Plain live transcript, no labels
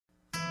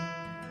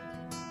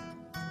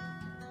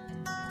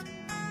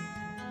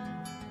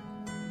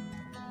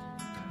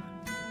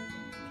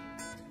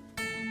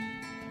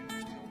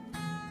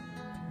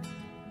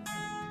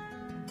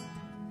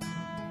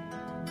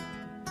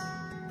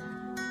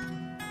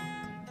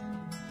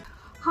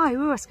Hi,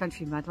 we're West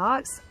Country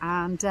Mudlarks,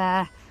 and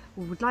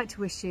we would like to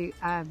wish you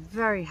a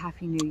very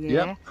happy New Year.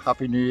 Yep,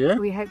 happy New Year.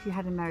 We hope you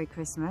had a Merry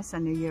Christmas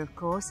and New Year, of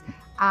course.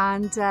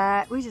 And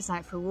we're just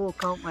out for a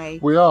walk, aren't we?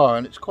 We are,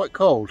 and it's quite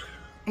cold.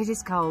 It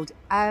is cold.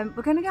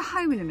 We're going to go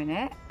home in a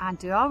minute and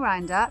do our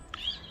roundup.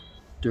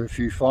 Do a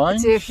few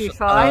finds.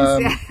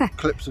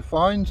 Clips of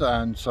finds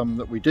and some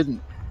that we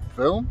didn't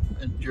film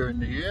during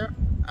the year,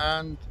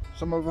 and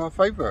some of our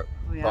favourite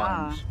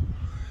finds.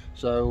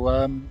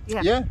 So,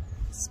 yeah.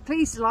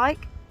 Please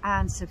like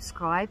and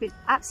subscribe. It's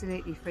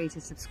absolutely free to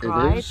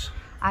subscribe. It is.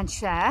 And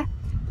share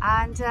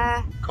and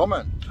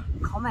comment.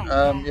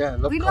 Yeah,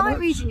 love we comments. like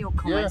reading your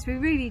comments. We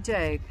really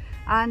do.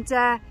 And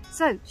so,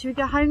 should we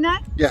go home now?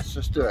 Yes,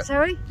 let's do it.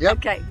 Shall we? Yep.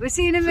 Okay, we'll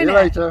see you in a minute.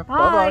 See you later.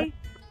 Bye.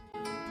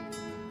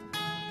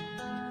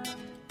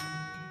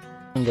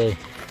 Bye.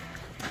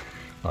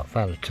 That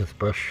fella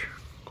toothbrush,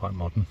 quite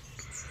modern,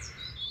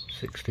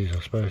 60s I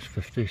suppose,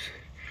 50s.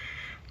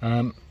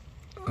 A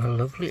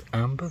lovely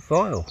amber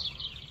vial.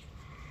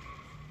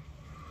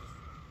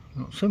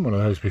 Not seen one of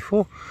those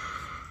before,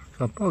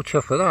 so I'm well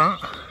chuffed with that.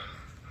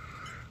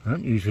 I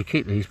don't usually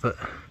keep these, but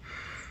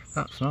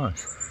that's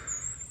nice.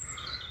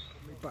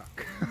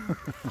 Back.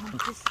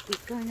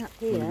 It's going up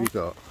here. What have you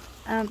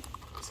got?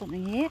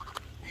 Something here.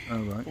 Oh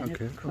right, Don't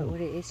okay, know cool.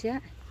 what it is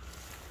yet.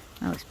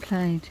 Oh, it's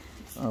plain.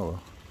 Oh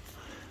well.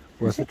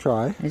 Worth a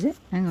try. Is it?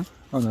 Hang on.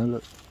 Oh no,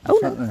 look. Oh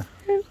no.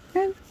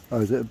 No. Oh,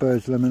 is it a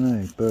bird's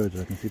lemonade? Birds,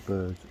 I can see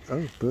birds.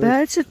 Oh,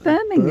 Birds of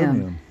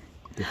Birmingham.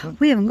 Different?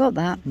 We haven't got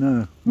that.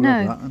 No, we'll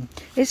have that one.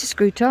 It's a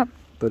screw top.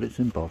 But it's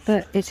embossed.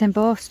 But it's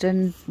embossed,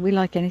 and we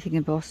like anything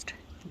embossed.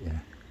 Yeah.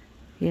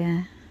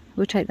 Yeah.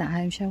 We'll take that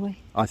home, shall we?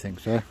 I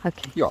think so.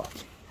 Okay. Yeah. Okay.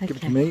 Give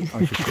it to me.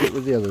 I should put it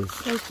with the others.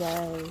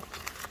 Okay.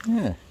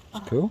 Yeah,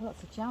 it's cool.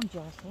 Lots of jam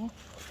jars here.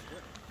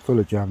 Full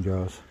of jam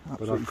jars.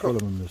 Absolutely full of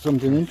them. There's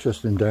something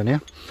interesting down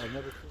here.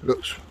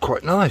 Looks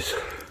quite nice.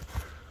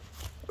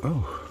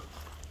 Oh.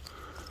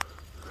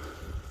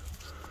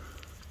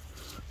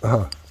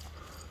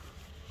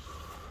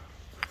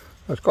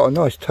 It's got a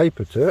nice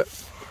taper to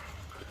it.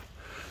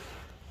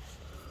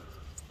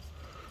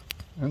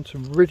 And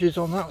some ridges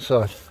on that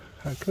side.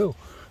 How cool.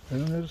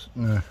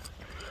 No.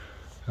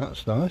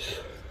 That's nice.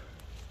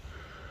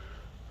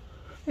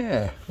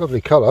 Yeah,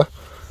 lovely colour.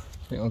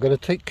 I think I'm going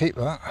to keep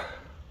that.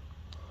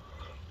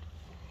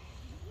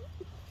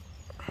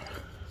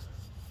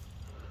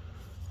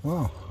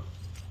 Wow.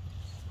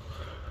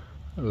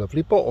 A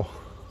lovely bottle.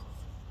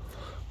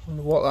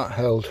 Wonder what that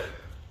held.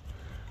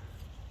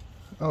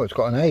 Oh, it's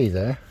got an A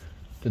there.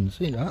 Didn't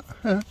see that.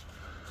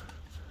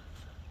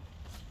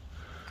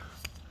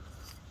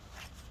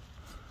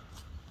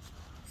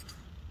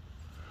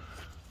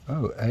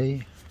 Oh,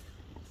 A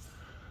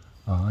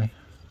I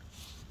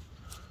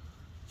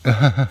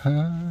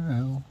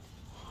L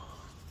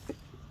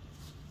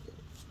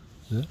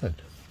Z.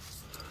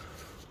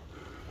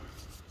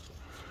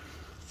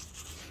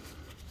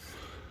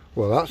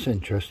 Well, that's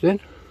interesting.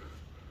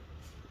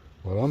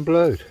 Well, I'm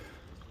blowed.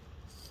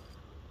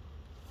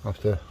 I'll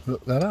have to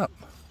look that up.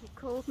 You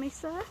called me,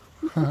 sir?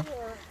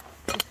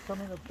 It's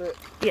coming a bit.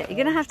 Yeah, you're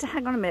going to have to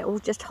hang on a minute. Or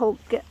just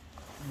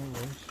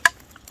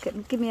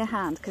give me a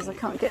hand, because I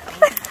can't get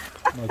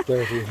My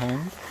dirty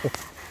hand.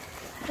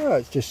 Oh,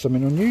 it's just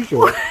something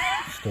unusual.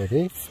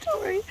 Steady.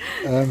 Sorry.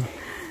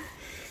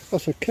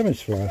 That's a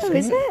chemist's flask. Oh,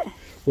 is it?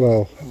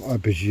 Well, I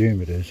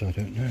presume it is. I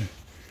don't know.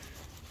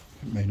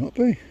 It may not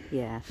be.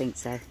 Yeah, I think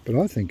so. But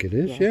I think it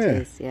is. Yeah.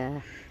 It is,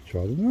 yeah. It's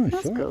rather nice.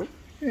 That's cool.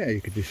 Yeah, you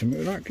could do something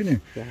with that, couldn't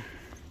you? Yeah.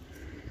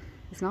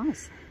 It's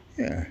nice.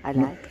 Yeah. I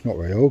like. Not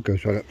very old.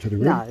 Goes right up to the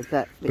rim. No,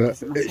 but it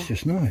doesn't matter. It's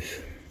just nice.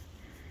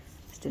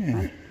 It's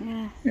different.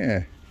 Yeah.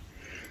 Yeah.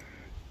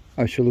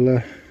 I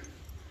shall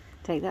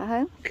take that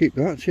home. Keep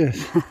that.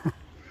 Yes.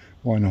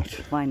 Why not?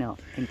 Why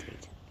not?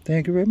 Indeed.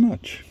 Thank you very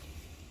much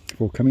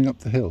for coming up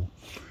the hill.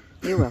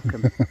 You're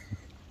welcome.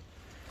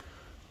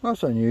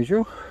 That's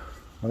unusual.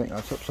 I think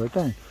that's upside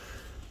down.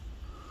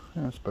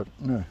 Yes, but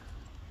no,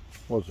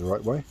 was the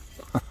right way.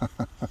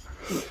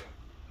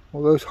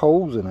 All those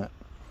holes in it.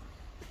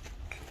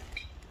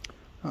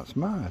 That's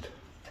mad.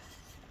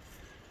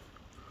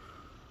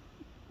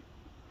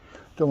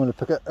 Don't want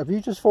to pick it. Have you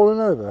just fallen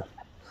over?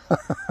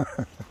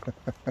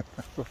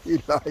 What do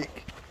you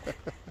like?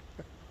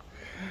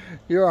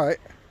 You alright?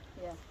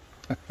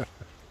 Yeah.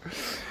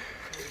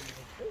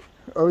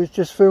 I was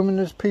just filming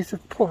this piece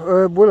of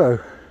willow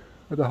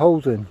with the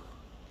holes in.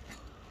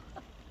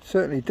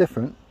 Certainly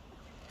different.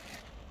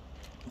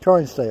 Try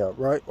and stay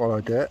upright while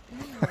I do it.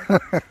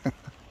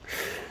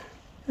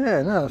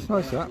 Yeah, no, it's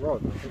nice that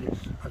rod.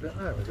 I don't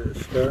know, is it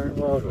a stirring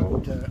rod or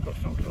got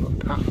some sort of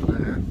pattern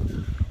there?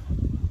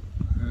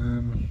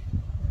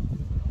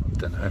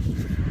 Don't know.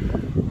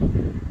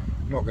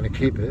 I'm not going to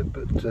keep it,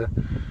 but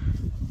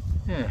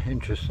yeah,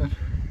 interesting.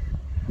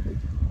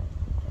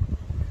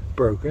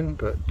 Broken,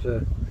 but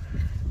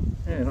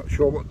yeah, not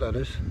sure what that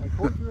is.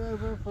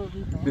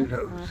 Who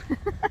knows?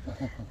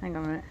 Hang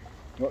on a minute.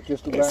 Not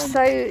just a It's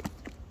so.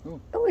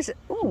 Oh, is it?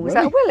 Oh, is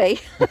that a willy?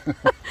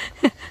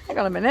 Hang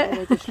on a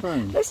minute.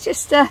 Oh, Let's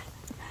just.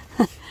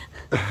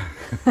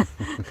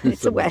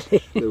 It's a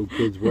welly. Little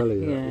kid's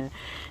welly. Yeah.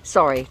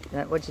 Sorry,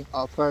 what did you...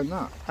 I found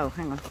that. Oh,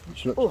 hang on.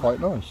 Which looks quite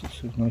nice.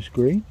 It's a nice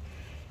green.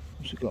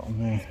 What's it got on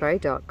there? It's very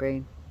dark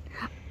green.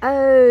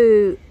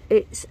 Oh,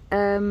 it's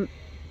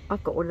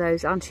I've got one of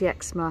those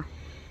anti-eczema.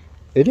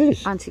 It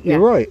is. You're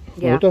right.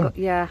 Yeah. Well done.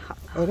 Yeah.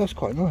 Oh, that's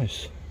quite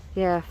nice.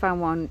 Yeah, I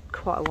found one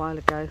quite a while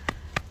ago,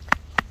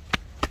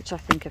 which I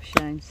think I've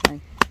shown.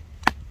 So.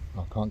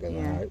 I can't get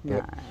that out.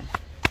 No.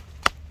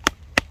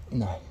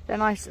 No. They're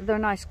nice. They're a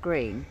nice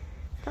green.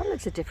 That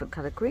looks a different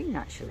colour green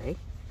actually.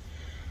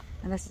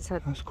 Unless it's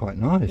had. That's quite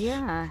nice.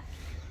 Yeah.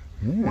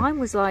 Yeah. Mine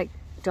was like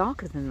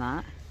darker than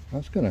that.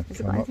 That's gonna Has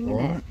come it got up anything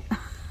in right.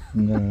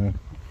 No.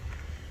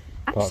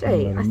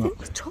 Actually, I think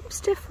the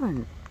top's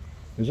different.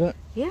 Is it?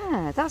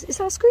 Yeah. Is that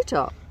a screw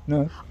top?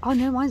 No. Oh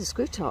no, mine's a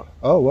screw top.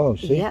 Oh well,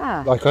 see.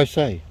 Yeah. Like I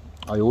say,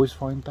 I always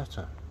find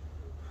better.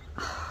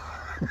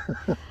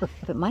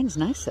 But mine's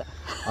nicer.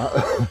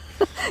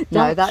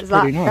 No, that's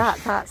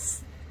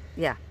nice.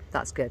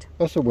 That's good.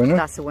 That's a winner.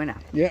 That's a winner.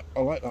 Yeah, I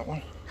like that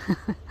one.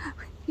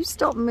 You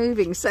stop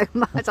moving so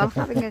much. I'm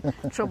having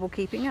trouble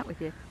keeping up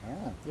with you.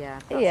 Ah. Yeah.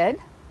 Ian,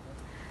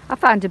 I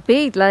found a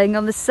bead laying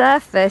on the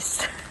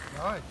surface.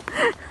 Nice.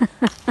 Very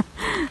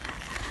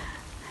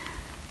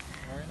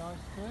nice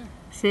too.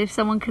 See if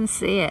someone can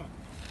see it.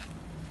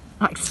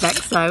 I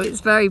expect so. It's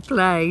very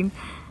plain.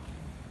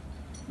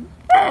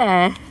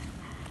 There.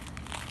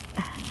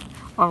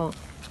 Oh,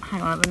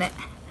 hang on a minute.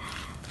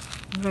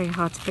 Very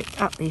hard to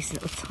pick up these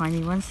little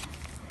tiny ones.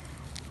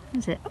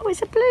 Is it? Oh,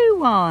 it's a blue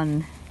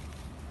one.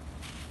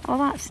 Oh,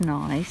 that's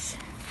nice.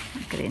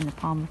 I'll get it in the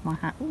palm of my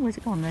hand. Oh, where's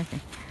it gone? There.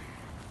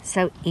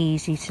 So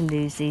easy to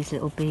lose these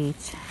little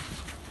beads.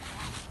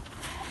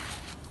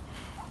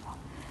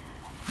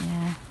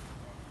 Yeah.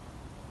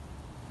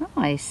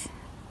 Nice.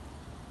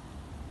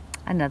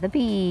 Another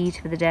bead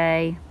for the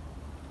day.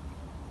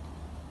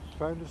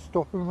 Found a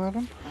stopper,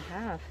 madam? I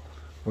have.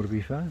 What have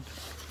you found?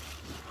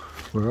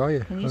 Where are you?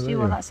 Can you see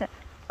what that says?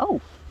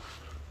 Oh,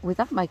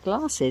 without my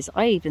glasses,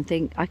 I even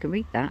think I can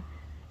read that.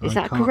 Is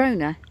that a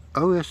Corona?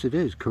 Oh yes, it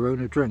is.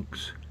 Corona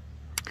drinks.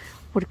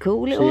 What a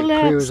cool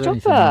little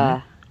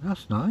stopper.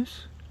 That's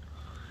nice.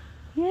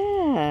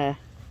 Yeah.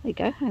 There you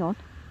go. Hang on.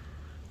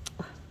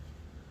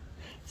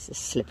 It's a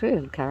slippery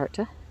little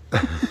character.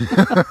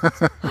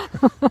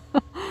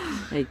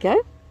 There you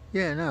go.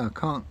 Yeah, no, I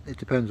can't. It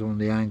depends on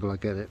the angle I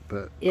get it,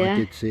 but yeah. I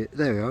did see it.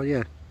 There we are.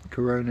 Yeah,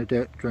 Corona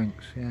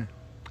drinks. Yeah.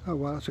 Oh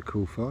well, that's a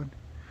cool find.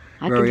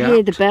 I can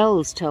hear the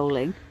bells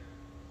tolling.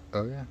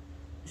 Oh yeah.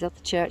 Is that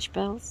the church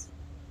bells?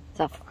 Is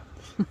that...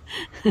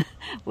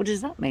 What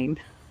does that mean?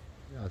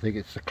 I think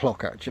it's the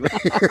clock actually.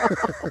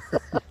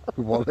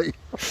 Wally.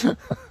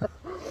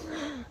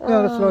 No,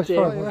 that's a nice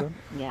find.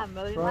 Yeah. I'm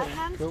moving my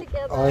hands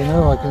together. I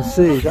know, I can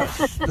see.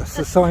 That's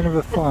the sign of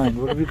a find.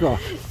 What have we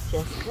got?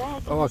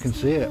 Oh, I can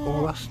see it.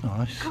 Oh, that's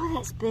nice. Oh,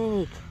 that's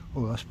big.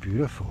 Oh, that's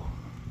beautiful.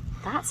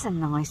 That's a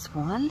nice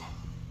one.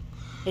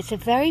 It's a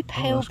very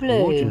pale that's blue.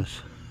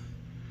 Gorgeous.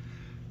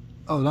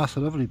 Oh, that's a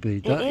lovely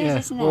bead. It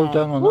is, isn't it? Well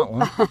done on that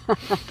one.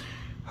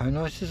 How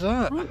nice is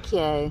that? Thank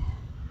you.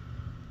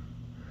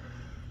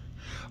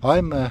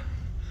 I'm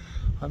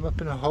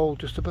up in a hole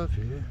just above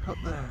you, up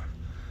there,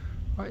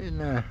 right in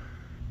there.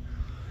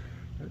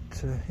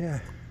 But yeah,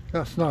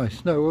 that's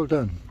nice. No, well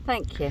done.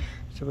 Thank you.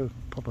 Let's have a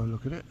proper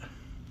look at it.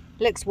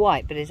 Looks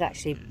white, but it's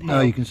actually pale.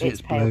 No, you can see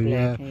it's pale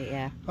blue. blue.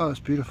 Yeah. Oh, it's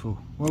beautiful.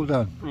 Well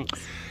done.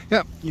 Thanks.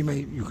 Yeah,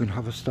 you can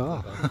have a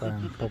star. I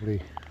found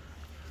probably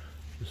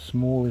the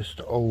smallest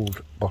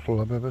old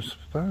bottle I've ever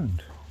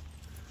found.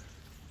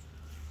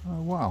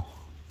 Oh wow,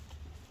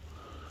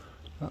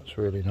 that's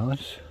really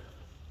nice.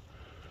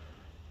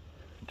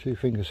 2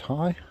 fingers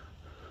high.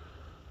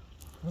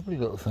 Lovely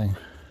little thing.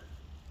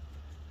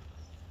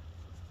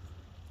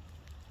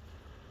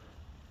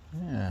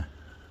 Yeah.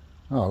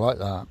 Oh, I like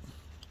that.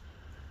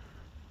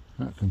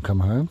 That can come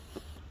home.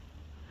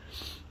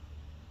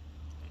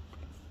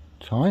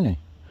 Tiny.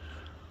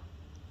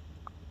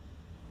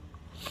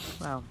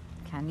 Well,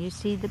 can you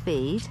see the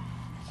bead?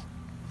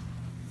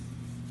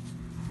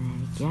 There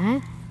we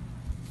go.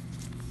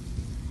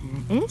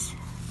 There it is.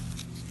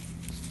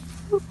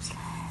 Oops.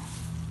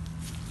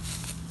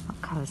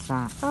 What colour's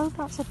that? Oh,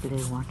 that's a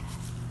blue one.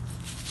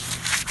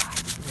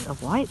 A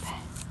little wipe.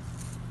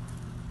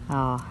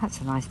 Oh,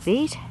 that's a nice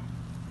bead.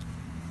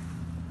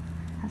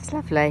 That's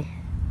lovely.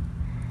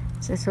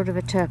 It's a sort of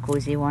a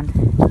turquoisey one.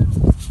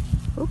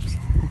 Oops.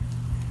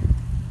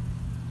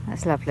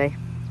 That's lovely.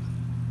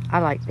 I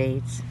like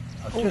beads.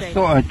 I just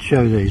thought I'd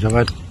show these. I've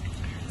had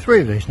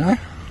 3 of these now.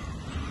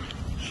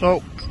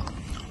 Salt,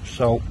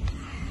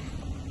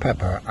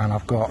 pepper, and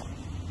I've got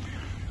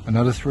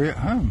another 3 at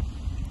home.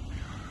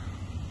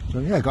 So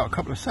yeah, got a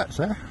couple of sets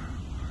there.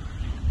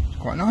 It's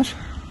quite nice.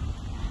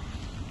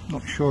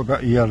 Not sure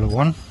about the yellow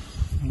one.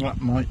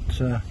 That might,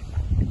 don't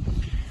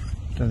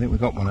think we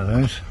got one of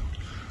those.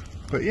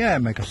 But yeah,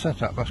 make a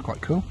setup, that's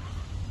quite cool.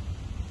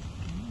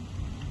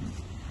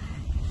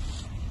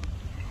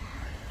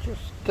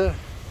 Just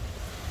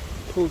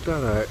pulled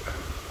that out.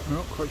 I'm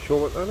not quite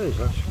sure what that is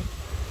actually.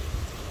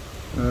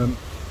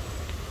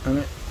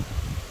 And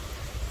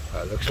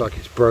Well, it looks like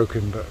it's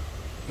broken, but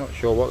not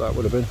sure what that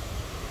would have been.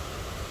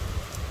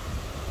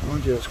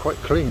 Mind you, it's quite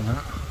clean,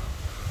 that.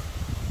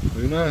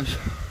 Who knows?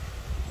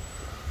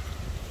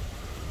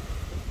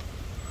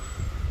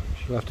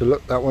 She'll have to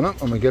look that one up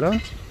when we get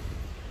home.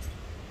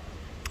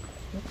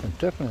 Yeah,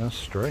 definitely, that's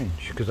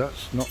strange, because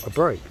that's not a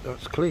break,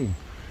 that's clean.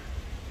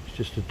 It's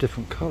just a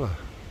different colour.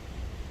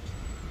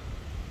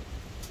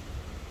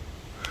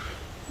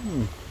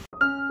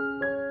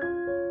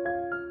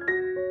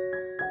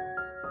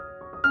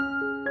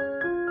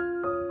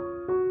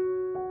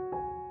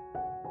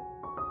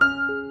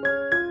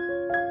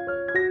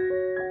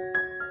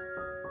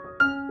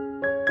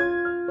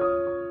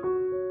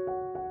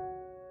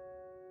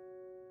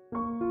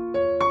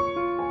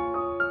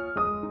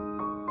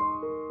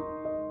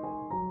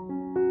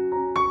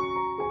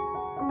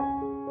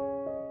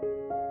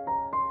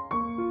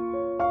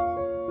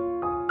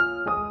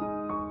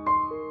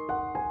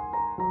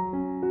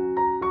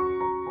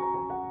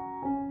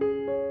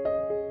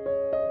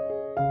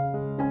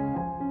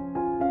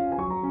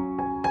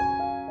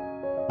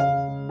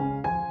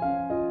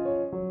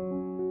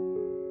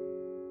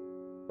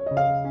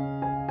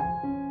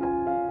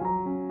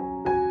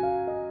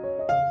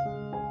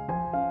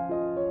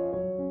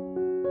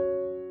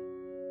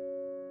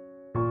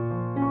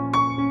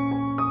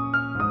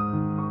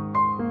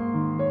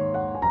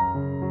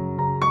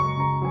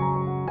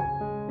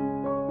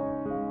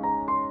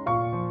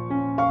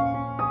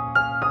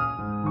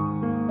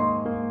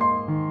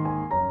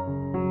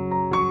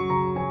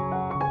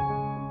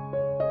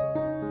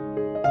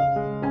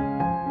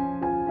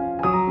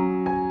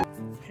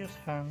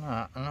 Found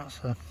that, and that's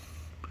a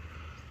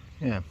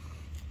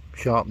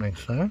sharpening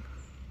stone.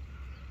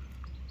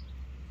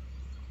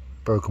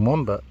 Broken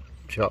one, but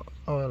sharp.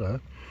 Oh, hello,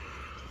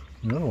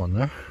 another one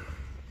there.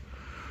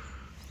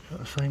 Is that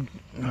the same?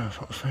 No, it's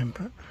not the same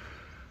bit.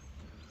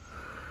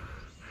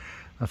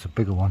 That's a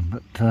bigger one,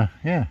 but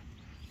yeah,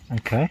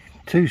 okay,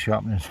 2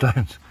 sharpening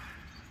stones.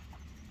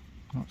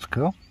 That's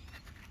cool.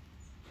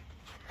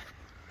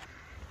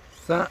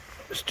 That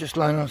it's just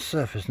lying on the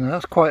surface. Now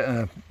that's quite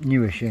a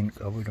newish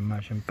ink, I would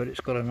imagine, but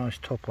it's got a nice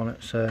top on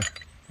it, so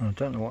I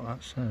don't know what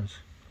that says.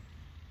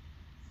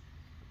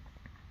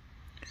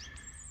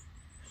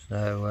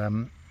 So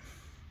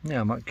yeah,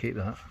 I might keep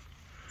that.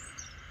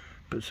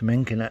 Put some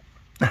ink in it.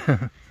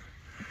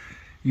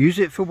 Use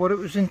it for what it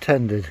was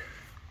intended.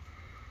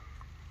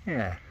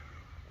 Yeah.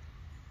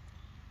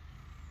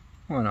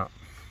 Why not?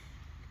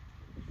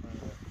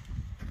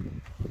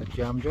 A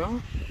jam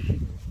jar.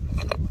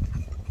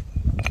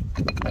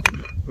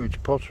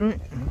 Ridge pottery.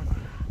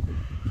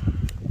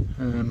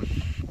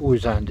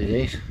 Always handy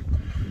these.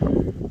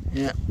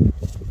 Yeah.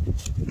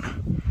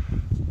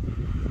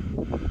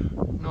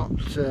 Not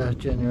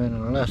genuine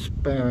unless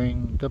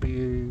bearing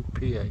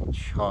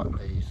WPH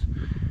Hartley's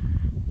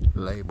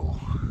label.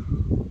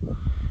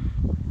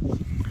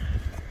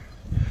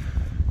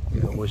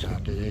 Yeah, always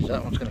handy these.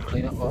 That one's going to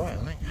clean up alright,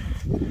 I think.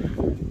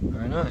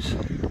 Very nice.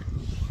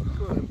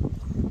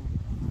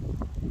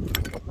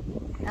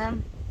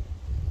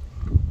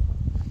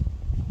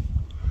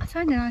 I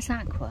found a nice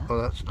aqua.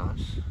 Oh, that's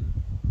nice.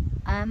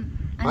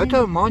 I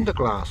don't mind the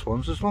glass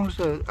ones as long as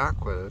they're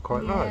aqua, they're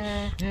quite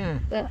nice. Yeah.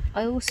 But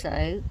I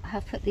also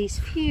have put these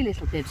few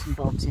little bibs and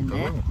bobs in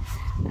there.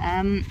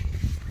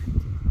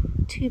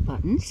 2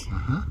 buttons.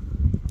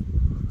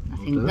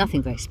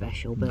 Nothing very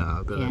special, but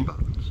no, yeah.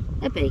 Buttons.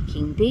 A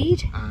baking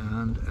bead.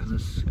 And a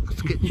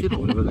skitchin, or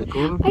whatever they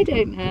call them. I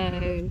don't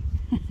know.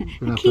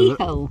 A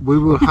keyhole. We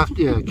will have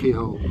to, yeah,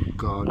 keyhole.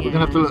 God, we're going to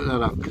have to look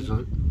that up because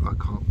I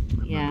can't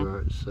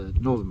remember. It's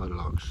Northern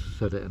Mudlarks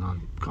said it and I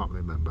can't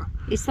remember.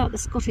 Is that the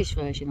Scottish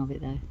version of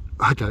it though?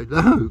 I don't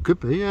know.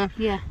 Could be, yeah.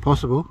 Yeah.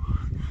 Possible.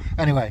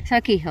 Anyway. So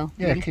a keyhole.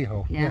 Yeah, really?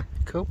 Keyhole. Yeah.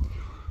 Cool.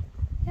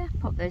 Yeah,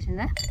 pop those in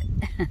there.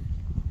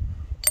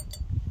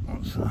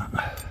 What's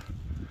that?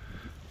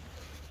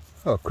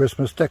 Oh,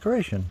 Christmas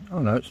decoration. Oh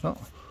no, it's not.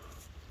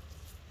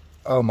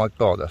 Oh my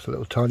God, that's a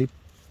little tiny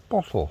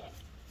bottle.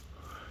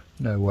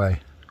 No way.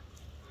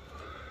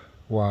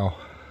 Wow.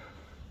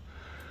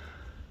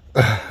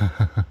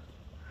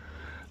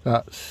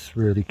 That's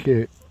really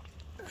cute.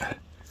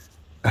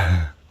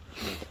 Oh,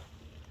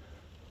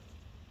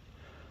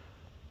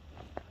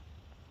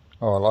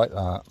 I like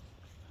that.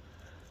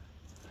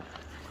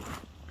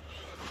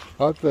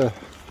 I've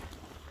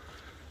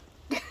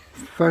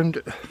found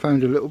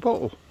a little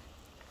bottle.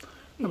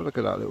 Have a look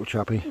at that little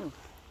chappy.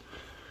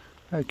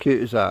 How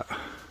cute is that?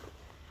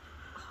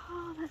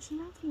 Oh, that's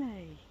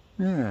lovely.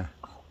 Yeah.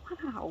 Oh,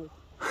 wow.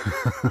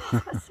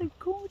 That's so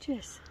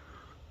gorgeous.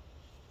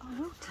 Oh,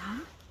 well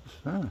done.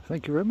 So,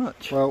 thank you very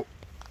much. Well,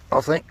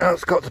 I think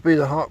that's got to be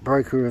the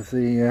heartbreaker of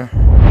the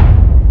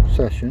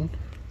session.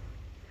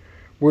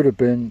 Would have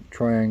been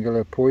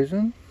triangular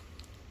poison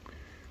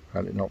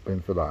had it not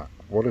been for that.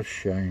 What a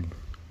shame.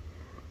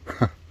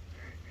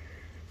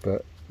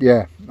 But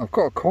yeah, I've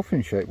got a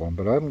coffin shaped one,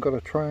 but I haven't got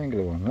a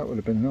triangular one. That would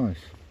have been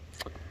nice.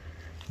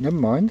 Never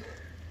mind.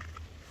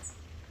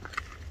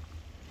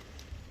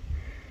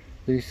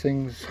 These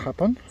things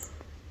happen.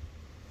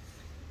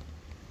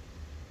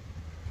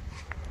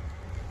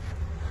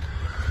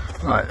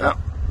 Like that.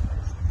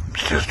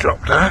 It's just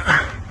dropped out.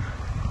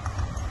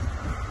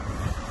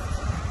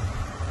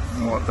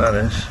 What that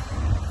is?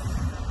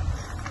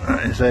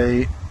 That is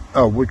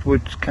a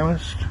Woodward's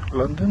Chemist,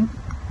 London.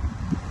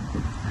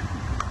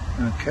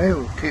 Okay,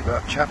 we'll keep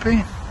that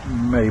chappy,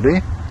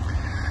 maybe.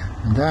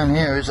 And down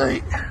here is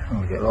we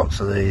get lots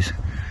of these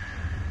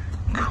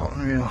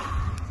cotton reel.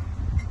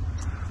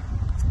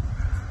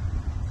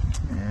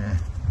 Yeah,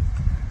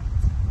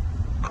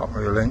 cotton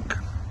reel link.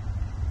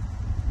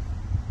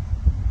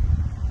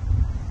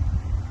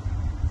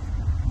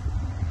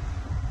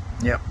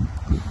 Yep.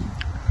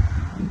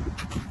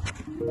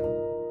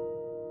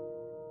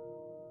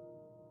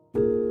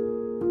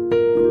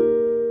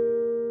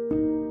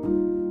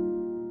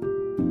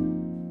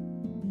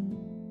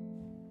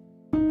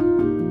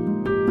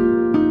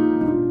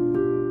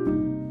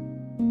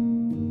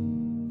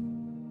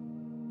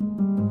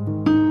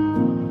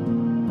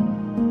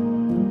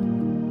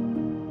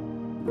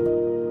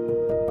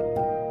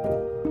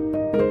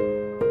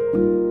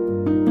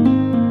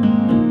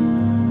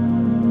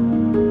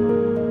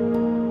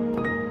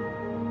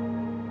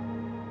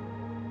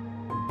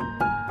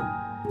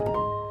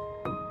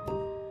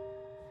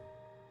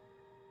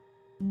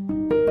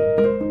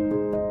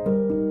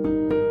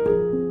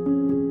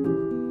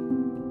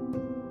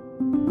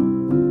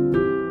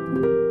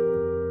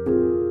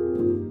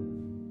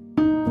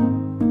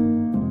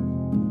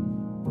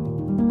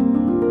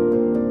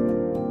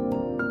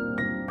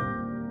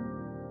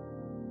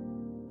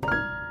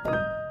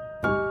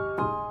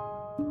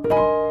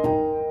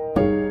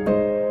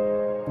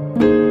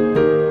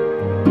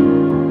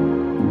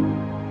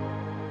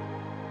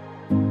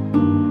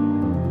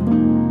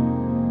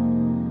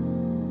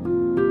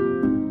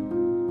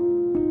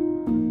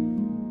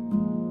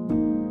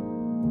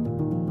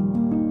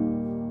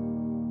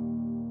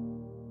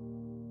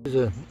 This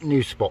is a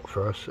new spot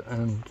for us,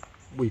 and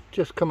we've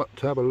just come up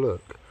to have a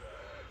look.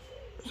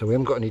 So we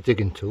haven't got any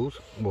digging tools.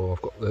 Well,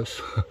 I've got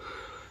this,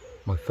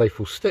 my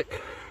faithful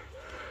stick.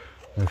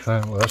 And we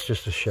found, well, that's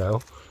just a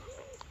shell,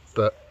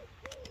 but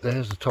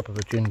there's the top of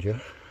a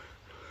ginger,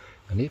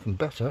 and even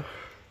better,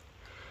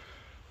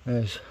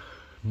 there's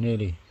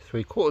nearly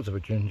 3/4 of a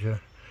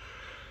ginger,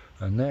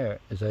 and there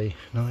is a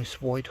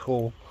nice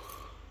Whitehall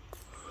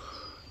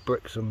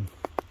Brixham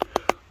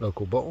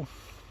local bottle.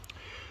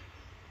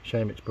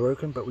 Shame it's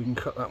broken, but we can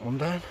cut that one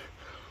down.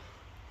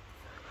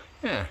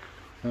 Yeah,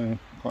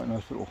 quite a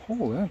nice little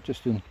haul there,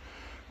 just in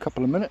a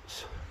couple of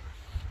minutes.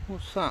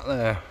 What's that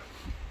there?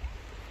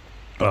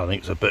 Well, I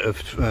think it's a bit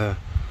of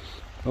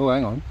oh,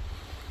 hang on,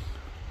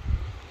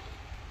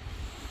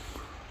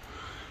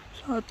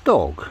 is that a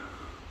dog?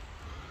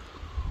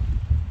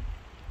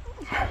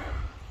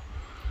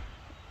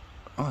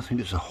 Oh, I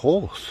think it's a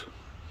horse.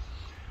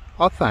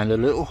 I found a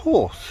little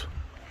horse.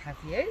 Have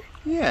you?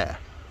 Yeah,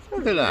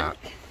 look at that.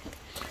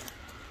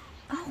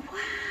 Oh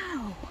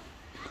wow!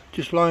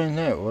 Just lying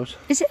there it was.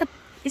 Is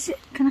it?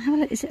 Can I have a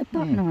look? Is it a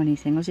button or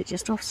anything, or is it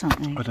just off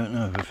something? I don't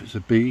know if it's a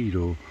bead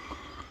or,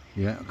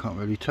 yeah, I can't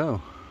really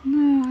tell.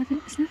 No, I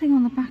think there's nothing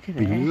on the back of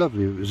it. It'd be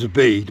lovely if it was a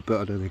bead,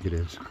 but I don't think it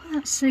is. Oh,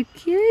 that's so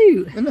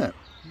cute. Isn't it?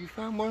 You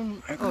found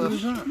one? Oh,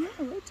 that's that. Yeah,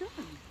 well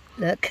done.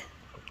 Look.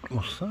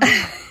 What's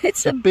that?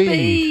 It's a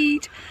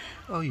bead.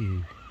 Oh,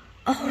 you.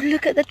 Oh,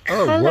 look at the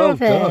colour Oh, well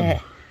of it. done.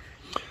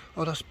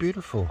 Oh, that's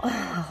beautiful.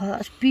 Oh,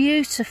 that's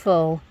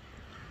beautiful.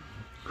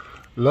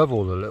 Love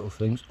all the little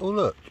things. Oh,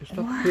 look, just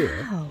up Wow.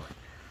 here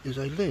is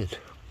a lid.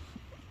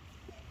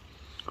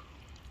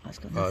 It's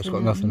got Oh, it's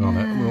got nothing on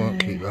it. We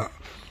won't keep that.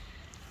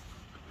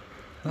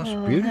 That's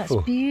beautiful.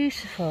 That's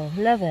beautiful.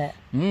 Love it.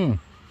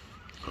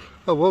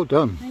 Oh, well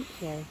done. Thank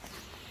you.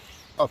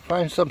 I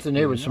found something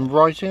here with some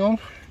writing on.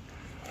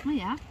 Oh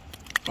yeah.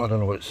 I don't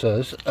know what it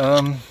says.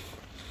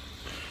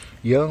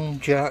 Young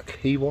Jack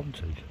he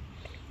wanted.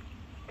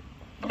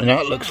 And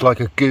that looks like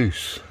a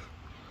goose.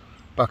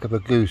 Back of a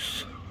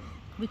goose.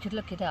 We could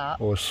look it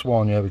up. Or a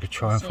swan, yeah, we could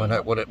try and find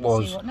out what it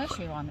was. See what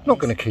nursery one it Not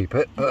is. going to keep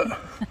it, but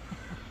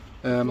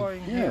yeah.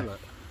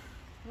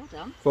 Well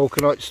done.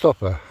 Vulcanite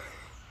stopper.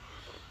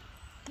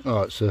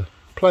 Oh, it's a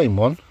plain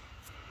one,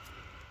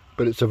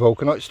 but it's a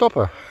vulcanite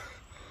stopper.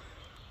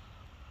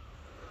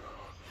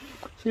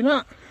 See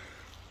that?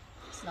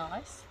 It's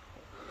nice.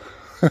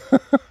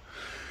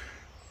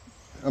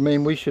 I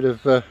mean, we should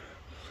have.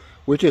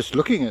 We're just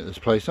looking at this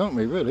place, aren't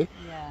we? Really?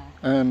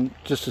 Yeah.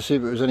 Just to see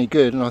if it was any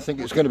good, and I think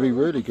it's going to be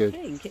really good.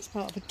 I think it's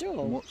part of a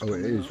door. Oh,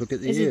 it is. Look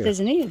at the ear. There's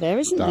an ear there,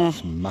 isn't there?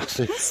 That's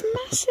massive. That's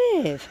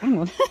massive. Hang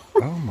on.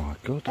 Oh my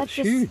god, that's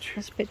huge.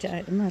 Let's pick it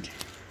out of the mud.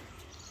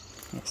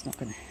 It's not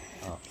going to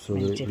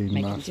Absolutely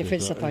make massive. a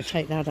difference if I is.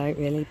 take that out,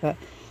 really. But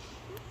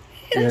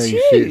Yeah, that's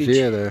you huge. see its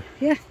ear there.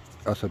 Yeah.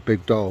 That's a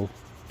big doll.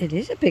 It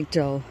is a big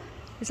doll.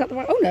 Is that the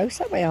way? Oh no, it's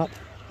that way up.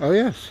 Oh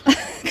yes.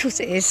 Of course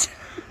it is.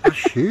 That's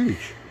huge.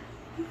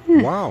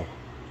 Wow.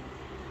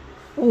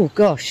 Oh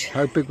gosh.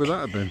 How big would that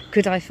have been?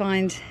 Could I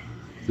find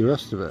The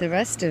rest of it. the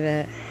rest of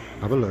it?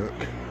 Have a look.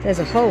 There's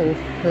a hole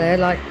there,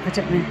 like, I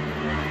don't know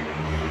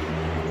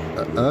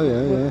Oh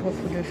yeah, yeah. what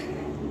would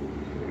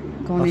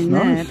have gone That's in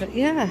nice. there, but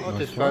yeah. I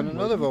just found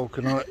another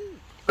vulcanite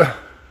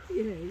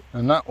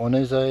And that one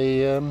is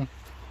a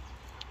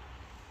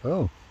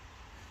oh,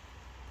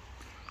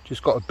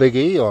 just got a big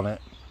E on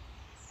it.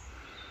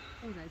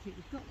 Oh, I don't think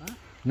we've got that.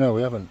 No,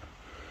 we haven't.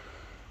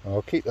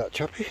 I'll keep that,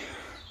 chappy.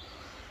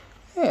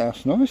 Yeah,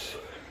 that's nice.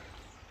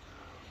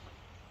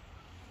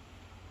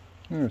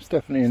 Yeah, it's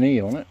definitely an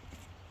E on it.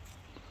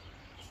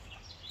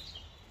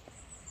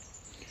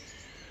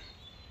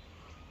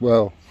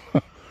 Well,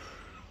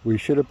 we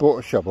should have bought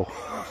a shovel.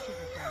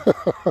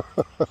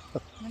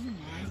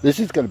 This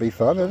is going to be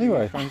fun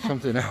anyway. Find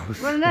something else.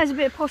 Well, no, it's a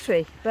bit of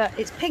pottery, but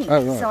it's pink,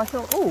 oh, right. So I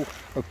thought, oh.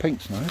 Oh,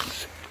 pink's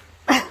nice.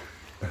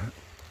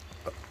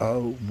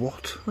 Oh,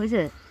 what? What is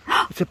it?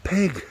 It's a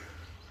pig.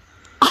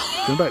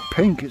 It's about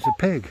pink, it's a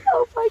pig.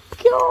 Oh my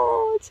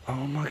god.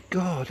 Oh my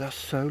god, that's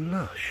so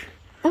lush.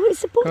 Oh,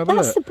 it's the bottom.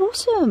 That's the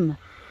bottom.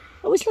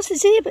 Oh, it's lost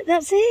its ear, but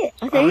that's it,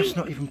 I think. Oh, it's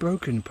not even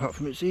broken apart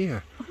from its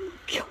ear. Oh my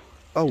god.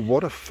 Oh,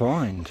 what a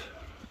find.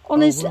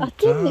 Honestly, well I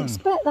didn't done.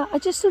 expect that. I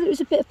just thought it was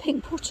a bit of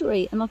pink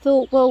pottery, and I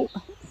thought, well,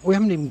 we're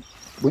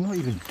not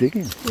even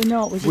digging. We're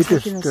not. We're just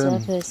looking on the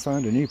surface.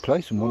 Found a new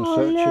place and want to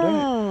search it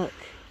out.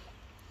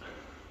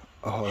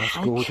 Oh, that's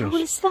gorgeous. How cool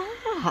is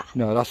that?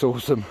 No, that's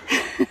awesome.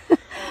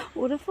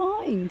 What a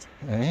find!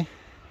 Eh?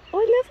 Oh,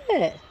 I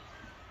love it.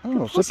 Oh, could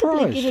possibly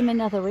surprise. give him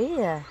another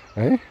ear.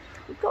 Eh?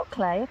 We've got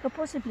clay. I could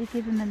possibly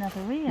give him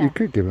another ear. You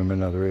could give him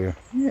another ear.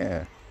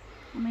 Yeah.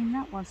 I mean,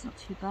 that one's not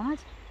too bad.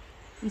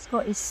 He's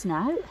got his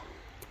snout.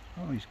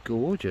 Oh, he's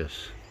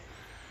gorgeous.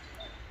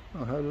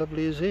 Oh, how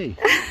lovely is he?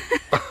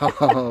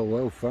 Oh,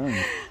 well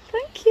found.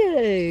 Thank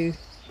you.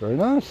 Very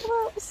nice.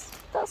 Well,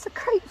 that's a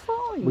great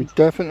find. We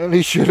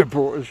definitely should have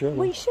brought a shovel.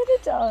 We should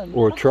have done.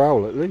 Or a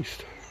trowel at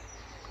least.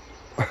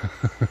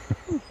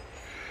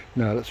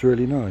 No, that's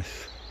really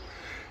nice.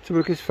 So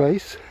look at his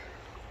face.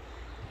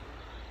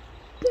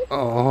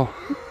 Oh,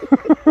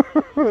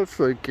 that's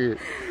so cute.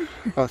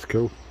 That's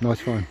cool. Nice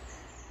find.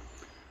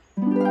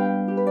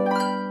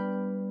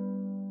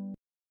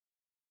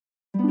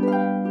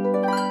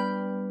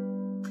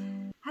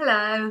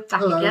 Hello,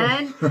 back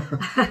again.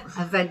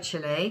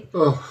 Eventually.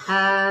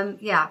 Oh.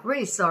 Yeah,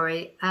 really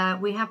sorry.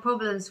 We had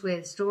problems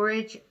with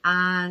storage,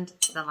 and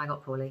then I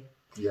got poorly.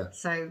 Yeah.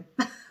 So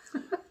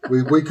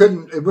we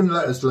couldn't. It wouldn't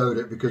let us load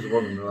it because it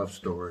wasn't enough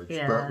storage.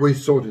 Yeah. But we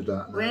sorted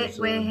that now.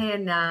 We're here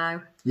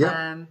now.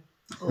 Yeah.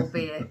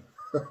 Albeit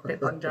a bit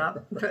bunged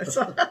up. But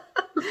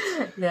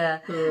yeah.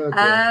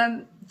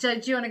 Okay. So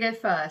do you want to go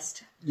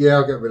first? Yeah,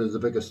 I'll get rid of the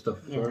bigger stuff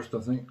first. I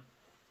think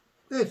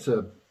it's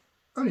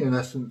only an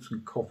essence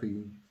of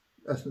coffee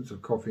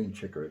and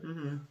chicory,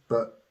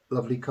 but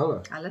lovely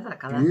colour. I love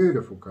that colour.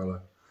 Beautiful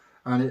colour,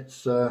 and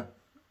it's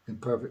in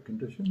perfect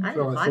condition. I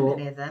didn't find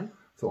any of them.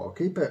 Thought I'll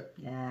keep it.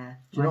 Yeah.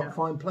 Do you not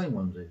find plain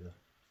ones either?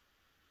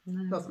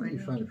 No, I think really.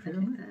 you found a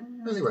few.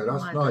 Anyway,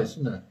 that's nice,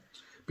 isn't it?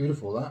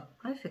 Beautiful, that.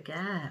 I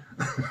forget.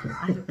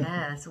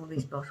 It's all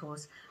these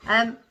bottles.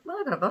 Well,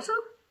 I've got a bottle.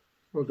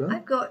 Well done.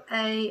 I've got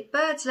a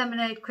Bird's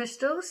Lemonade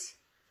Crystals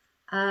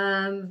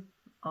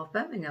of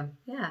Birmingham.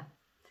 Yeah.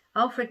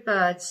 Alfred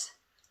Birds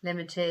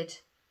Limited,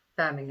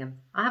 Birmingham.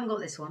 I haven't got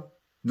this one.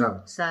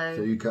 No.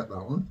 So you kept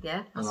that one.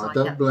 Yeah. And I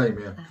don't blame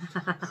you.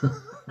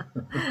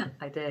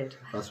 I did.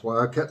 That's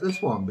why I kept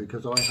this one,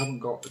 because I haven't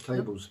got a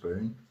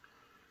tablespoon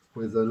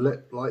with a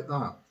lip like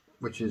that,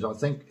 which is, I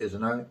think, is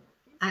an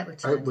outward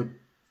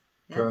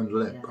turned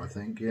lip, I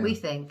think. Yeah. We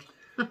think.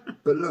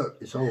 But look,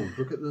 it's old.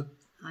 Look at the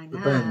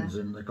bends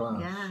in the glass.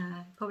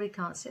 Yeah, probably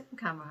can't see it on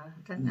camera.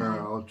 I don't know.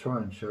 No, I'll try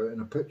and show it in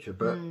a picture.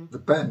 But the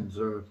bends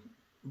are,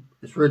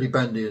 it's really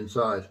bendy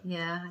inside.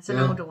 Yeah, it's an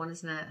older one,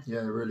 isn't it? Yeah,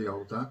 really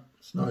old, that.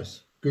 It's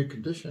nice. Good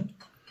condition.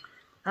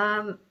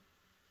 I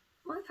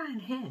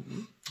found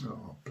him.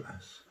 Oh,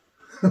 bless.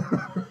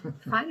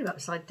 Found him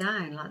upside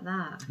down like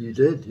that. You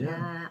did, yeah.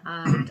 Yeah,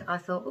 and I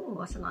thought, oh,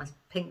 that's a nice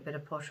pink bit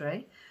of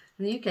pottery.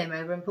 And then you came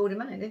over and pulled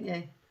him out, didn't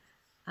you?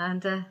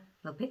 And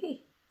little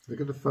piggy.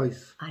 Look at the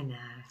face. I know.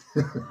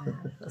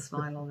 A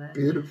smile on it.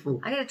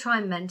 Beautiful. I'm going to try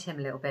and mend him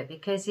a little bit,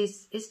 because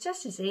it's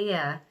just his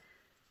ear,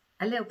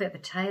 a little bit of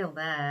a tail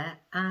there,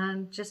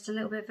 and just a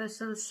little bit of a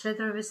sort of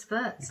slither of his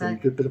foot. So a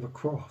good bit of a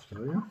craft,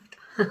 are you?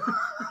 I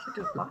should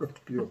do a craft.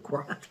 You're a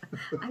craft.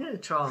 I'm going to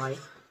try.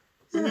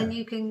 And then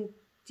you can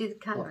do the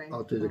colouring.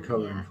 I'll do the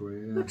colouring for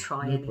you. Yeah. We'll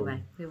try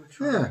anyway. We'll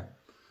try. Yeah.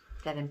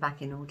 Get him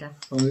back in order.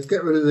 I'm going to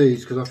get rid of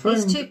these because I found...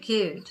 He's too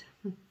cute.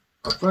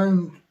 I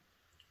found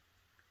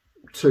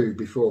 2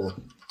 before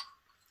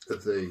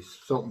of these,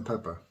 salt and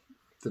pepper,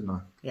 didn't I?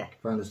 Yeah.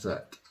 Found a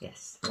set.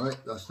 Yes. Right,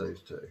 that's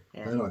those 2.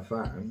 Yeah. Then I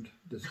found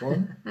this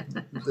one,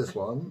 this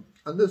one,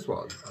 and this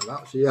one, and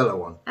that's the yellow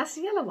one. That's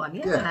the yellow one,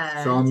 yeah.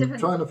 Yeah. So I'm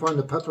trying to find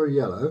the pepper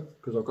yellow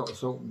because I've got a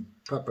salt and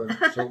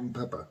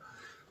pepper.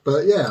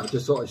 But yeah, I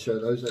just thought I'd show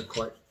those. They're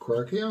quite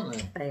quirky, aren't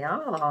they? They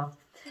are.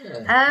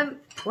 Yeah.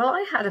 Well,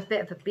 I had a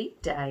bit of a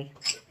bead day.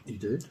 You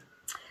did?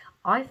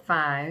 I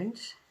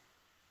found...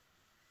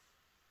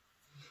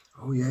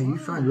 Oh yeah, you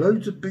found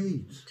loads of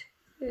beads.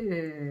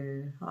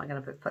 Ooh. I'm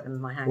going to put them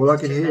in my hand. All I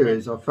can hear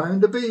is, I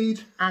found a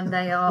bead. And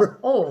they are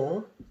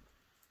all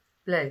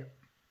blue.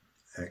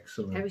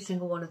 Excellent. Every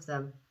single one of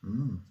them.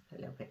 Mm. Put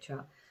a little picture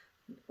up.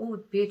 All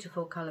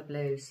beautiful colour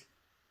blues.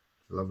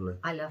 Lovely.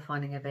 I love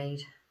finding a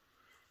bead.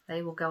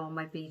 They will go on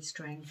my bead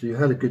string. So you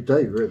had a good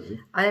day, really?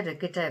 I had a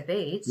good day of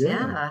beads,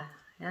 yeah.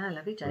 Yeah, a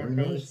lovely day of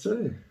beads. Nice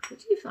too.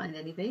 Did you find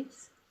any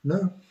beads?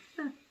 No.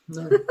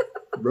 No.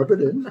 Rub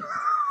it in.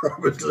 I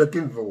was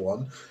looking for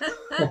one.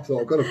 I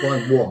thought I've got to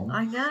find one.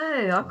 I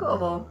know, I've got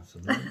one. That's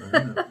a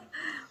nightmare,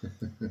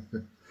 isn't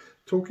it?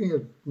 Talking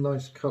of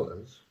nice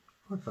colours,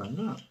 I found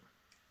that.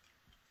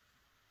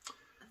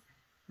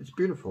 It's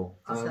beautiful.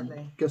 It's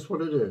lovely. Guess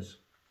what it is?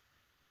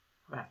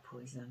 Rat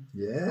poison.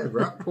 Yeah,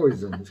 rat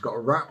poison. It's got a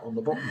rat on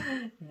the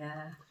bottom.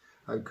 Yeah.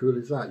 How cool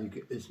is that?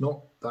 It's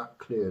not that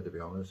clear, to be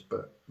honest,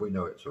 but we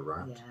know it's a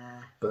rat.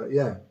 Yeah. But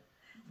yeah,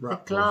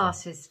 rat the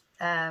glass poison. is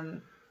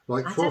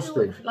like I frosty.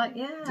 don't know, like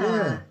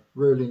Yeah,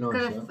 really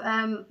nice.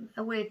 Got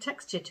a weird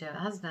texture to it,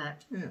 hasn't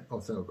it? Yeah, I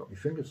think I've got my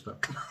fingers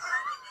stuck.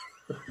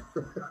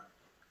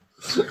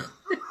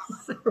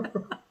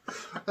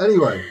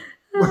 Anyway,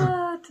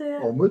 oh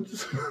dear.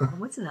 Onwards.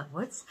 Onwards and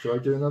upwards. Shall I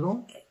do another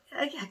one?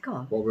 Yeah, go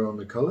on. While we're on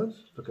the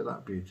colours, look at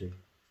that beauty.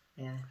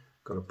 Yeah.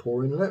 Got a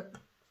pouring lip.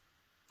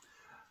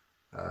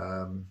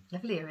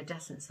 Lovely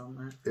iridescence on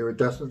that.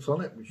 Iridescence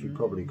on it, which you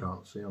probably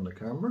can't see on the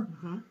camera,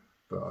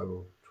 but I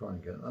will try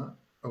and get that.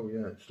 Oh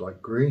yeah, it's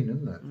like green,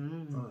 isn't it?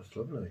 Oh, it's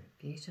lovely.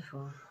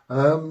 Beautiful.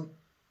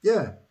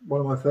 Yeah, one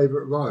of my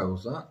favourite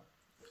vials, that.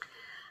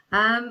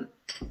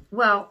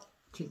 Well,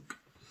 Tink.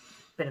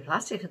 Bit of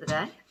plastic for the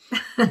day.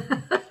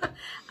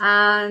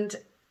 And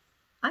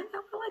I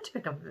like to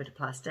pick up a bit of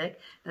plastic.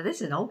 Now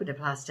this is an old bit of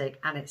plastic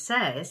and it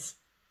says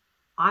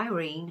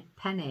Irene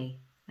Penny.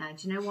 Now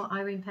do you know what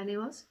Irene Penny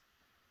was?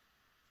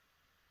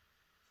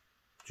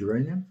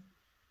 Geranium?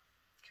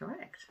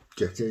 Correct.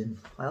 Get in.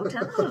 Well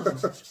done.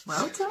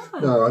 Well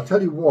done. No, I'll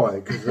tell you why,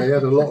 because they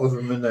had a lot of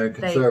them in their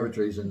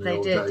conservatories in the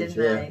old days. They did,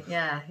 didn't they?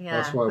 Yeah, yeah.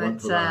 That's why I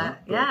went for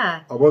that.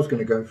 Yeah. I was going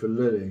to go for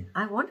Lily.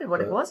 I wondered what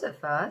it was at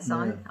first.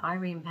 Yeah.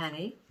 Irene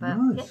Penny. But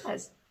nice.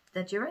 yes,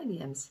 they're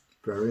geraniums.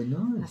 Very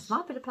nice. That's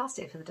my bit of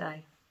plastic for the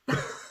day.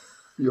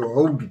 Your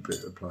old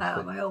bit of plastic.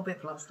 Oh, my old bit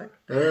of plastic.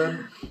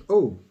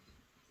 Well,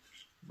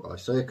 I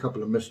say a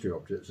couple of mystery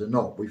objects. They're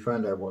not. We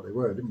found out what they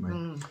were, didn't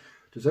we?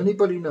 Does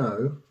anybody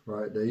know?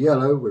 Right, they're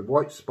yellow with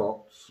white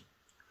spots.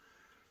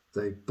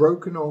 They've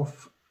broken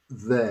off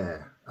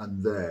there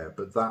and there,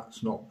 but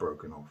that's not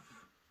broken off.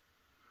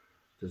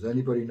 Does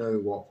anybody know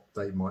what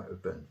they might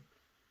have been?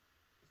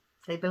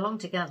 They belong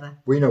together.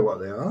 We know what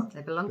they are.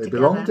 They belong together. They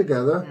belong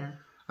together. Yeah.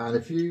 And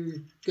if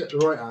you get the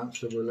right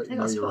answer, we'll let you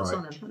know you're right. They've got spots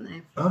on them, haven't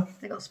they? Huh?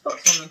 They've got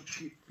spots on them.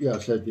 Yeah, I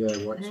said,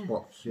 white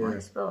spots. Yeah.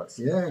 White spots.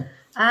 Yeah.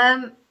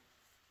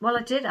 Well,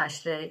 I did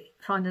actually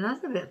find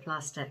another bit of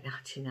plastic.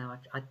 Actually, no,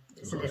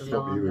 it's a little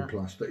stop long. You with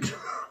plastic.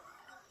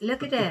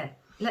 Look at it.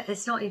 Look,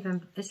 it's not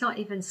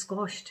even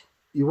squashed.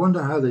 You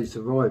wonder how they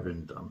survive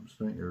in dumps,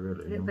 don't you?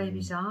 Really? Little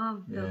baby's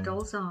arm, little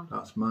doll's arm.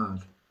 That's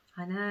mad.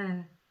 I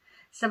know.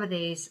 Some of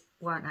these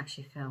weren't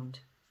actually filmed.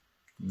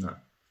 No.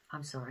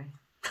 I'm sorry.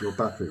 Your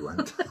battery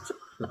went.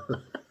 But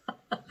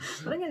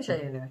I'm going to show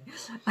you anyway.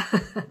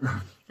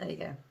 There you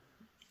go.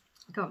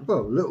 Go on.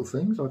 Well, little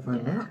things. I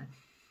found that.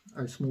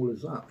 How small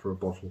is that for a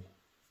bottle?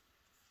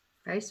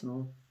 Very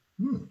small.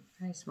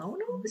 Very small. I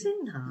wonder what was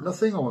in there.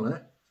 Nothing on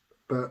it,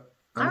 but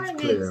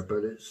it's clear,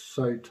 but it's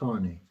so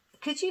tiny.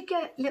 Could you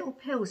get little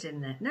pills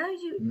in there? No,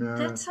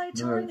 they're so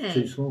tiny. No, it's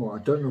too small. I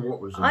don't know what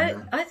was in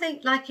there. I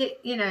think like it,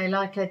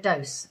 like a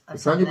dose of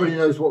if something. anybody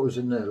knows what was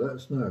in there, let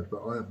us know.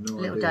 But I have no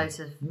idea. Little dose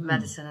of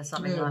medicine or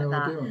something like no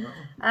that. Idea on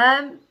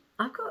that one.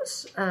 I've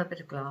got a bit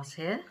of glass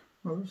here.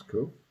 Oh, that's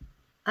cool.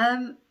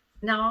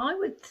 Now I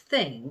would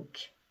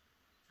think,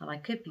 and I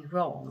could be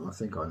wrong. I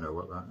think I know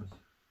what that is.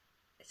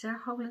 Is there a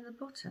hole in the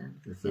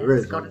bottom? If there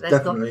is, I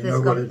definitely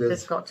know what it is.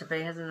 There's got to be,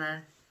 hasn't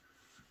there?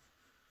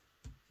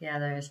 Yeah,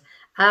 there is.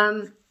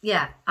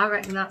 Yeah, I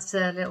reckon that's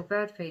a little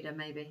bird feeder,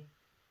 maybe.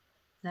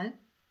 No?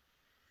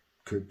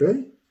 Could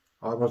be.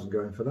 I wasn't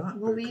going for that.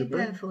 What were you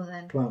going for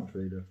then? Plant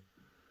feeder.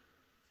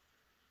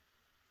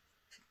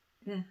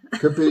 Yeah.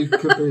 Could be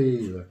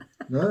either.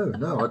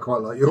 No, I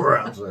quite like your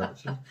answer,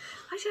 actually.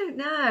 I don't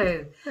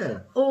know. Yeah.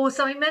 Or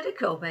something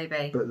medical,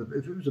 maybe. But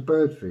if it was a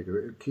bird feeder,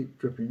 it would keep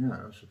dripping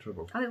out. That's the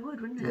trouble. Oh, it would,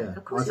 wouldn't it? Yeah.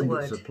 Of course it would.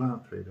 I think it's a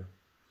plant feeder.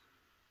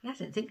 Yeah, I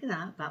didn't think of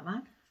that,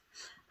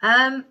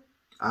 Batman.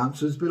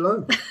 Answers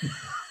below.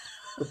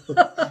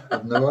 I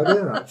have no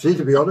idea, actually,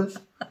 to be honest.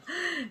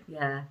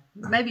 Yeah.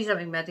 Maybe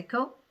something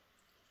medical.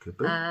 Could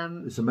be.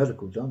 It's a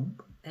medical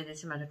dump. It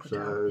is a medical so,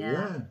 dump,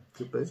 yeah.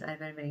 Could be. So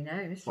if anybody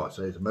knows. Well, I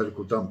say it's a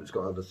medical dump. It's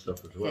got other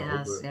stuff as well. It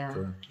has,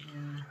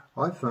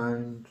 but, I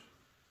found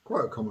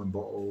quite a common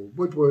bottle.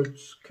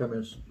 Woodward's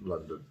Chemist,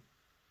 London.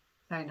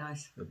 Very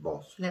nice. The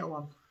Boss. Little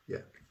one. Yeah.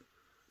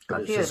 Got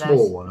But a few it's a of those.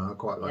 small one. I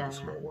quite like the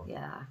small one.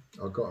 Yeah.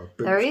 I've got a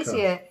big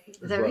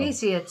They're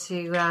easier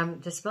to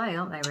display,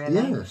 aren't they, really?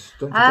 Yes.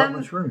 Don't take that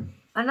much room.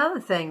 Another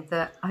thing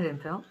that I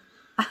didn't film.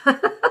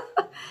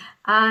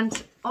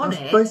 And on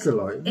That's it,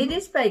 Bakelite. It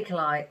is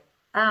Bakelite.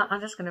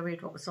 I'm just going to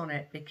read what was on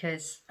it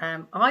because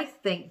I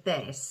think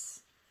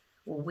this,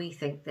 or we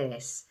think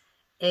this,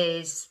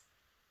 is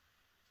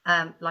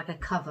like a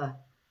cover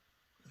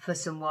for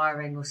some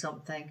wiring or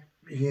something.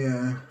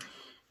 Yeah.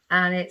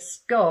 And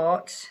it's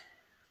got,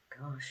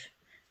 gosh,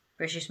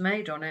 British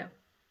made on it.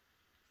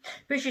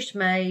 British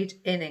made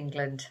in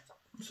England.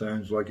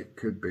 Sounds like it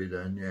could be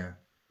then, yeah.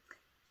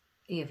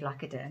 You've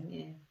lacquered it, haven't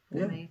you?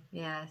 Yeah.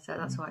 Yeah, so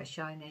that's why it's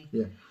shiny.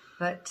 Yeah.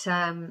 But,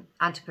 and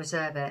to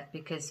preserve it,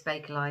 because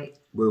Bakelite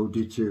will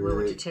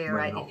deteriorate if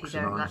you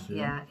don't,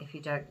 if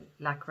you don't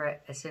lacquer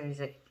it as soon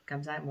as it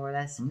comes out, more or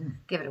less.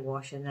 Give it a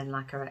wash and then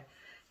lacquer it.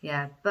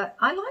 Yeah, but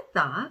I like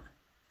that.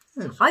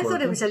 Yeah, I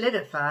thought it was a lid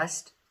at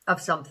first of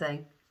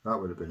something. That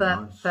would have been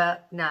nice.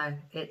 But no,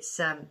 it's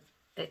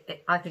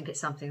I think it's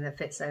something that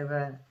fits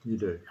over. You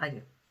do? I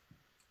do.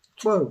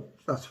 Well,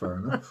 that's fair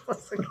enough.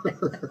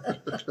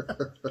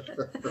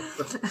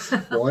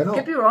 Why not?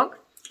 Could be wrong.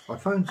 I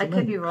found some I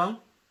could be wrong.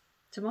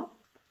 Some more?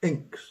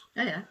 Inks.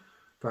 Oh, yeah.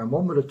 Found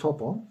one with a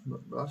top on.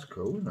 That's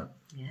cool, isn't it?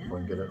 Yeah. If I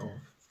can get it off.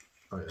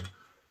 Oh, yeah.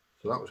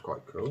 So that was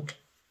quite cool.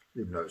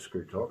 Even though it's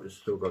screw top, it's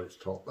still got its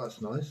top.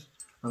 That's nice.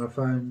 And I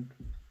found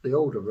the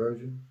older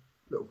version,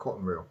 little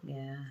cotton reel.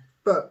 Yeah.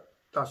 But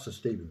that's the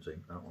Stevens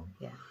ink, that one.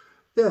 Yeah.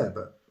 Yeah,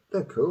 but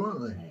they're cool,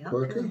 aren't they? They are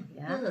Quirky. cool.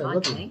 Yeah,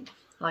 like ink.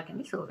 Like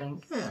any sort of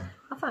ink. Yeah.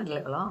 I found a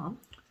little arm.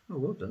 Oh,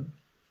 well done.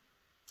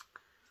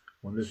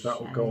 Wonder if that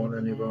will go on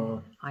any of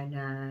our I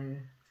know.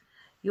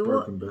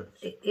 broken bits.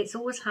 It's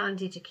always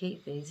handy to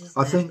keep these, isn't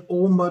I think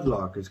all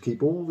mudlarkers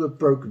keep all the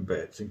broken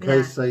bits in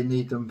case they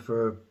need them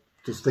to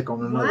stick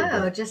on another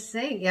Wow, bit. just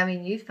think. I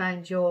mean, you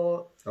found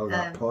your other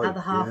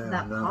half of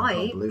that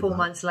pipe 4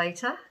 months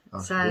later.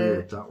 That's so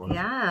weird, that one.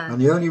 Yeah. And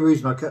the only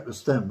reason I kept the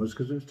stem was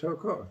because it was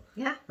terracotta.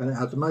 Yeah. And it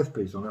had the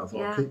mouthpiece on it. I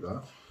thought I'll keep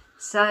that.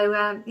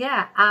 So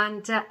yeah,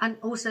 and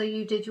also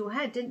you did your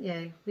head, didn't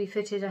you? We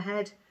fitted a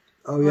head.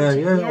 Oh yeah,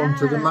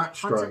 onto the match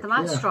strike. Onto the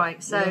match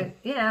strike. So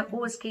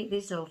always keep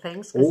these little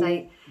things because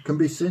they can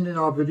be seen in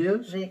our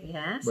videos.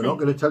 We're so not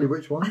going to tell you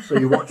which ones, so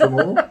you watch them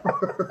all.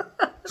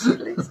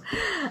 Please.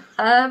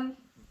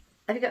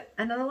 Have you got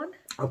another one?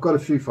 I've got a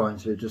few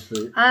finds here.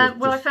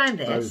 Well, I found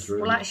this.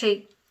 Really. Well,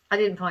 actually, I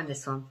didn't find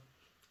this one.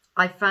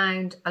 I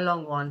found a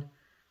long one,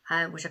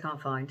 which I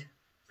can't find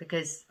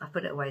because I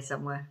put it away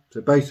somewhere. So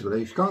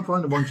basically, she can't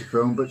find the ones you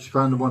filmed, but she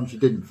found the ones you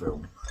didn't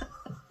film.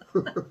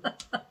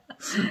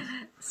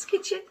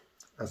 Skitchin.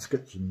 A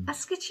skitchin. A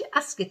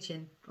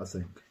skitchin. I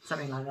think.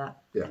 Something like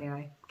that. Yeah.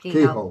 Anyway.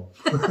 Keyhole.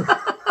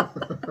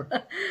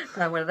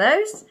 Found one of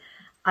those.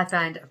 I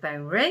found a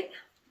bone ring.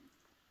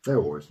 They're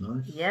always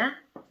nice. Yeah.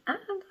 And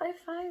I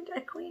found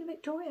a Queen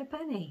Victoria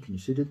penny. Can you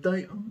see the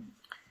date on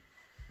it?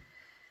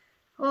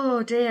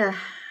 Oh dear.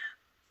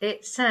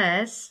 It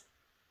says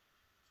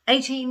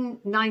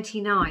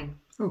 1899.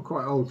 Oh,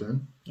 quite old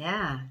then.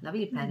 Yeah,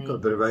 lovely penny. Got a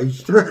bit of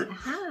age to it. It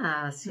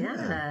has,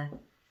 yeah.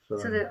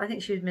 So I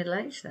think she was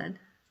middle-aged then.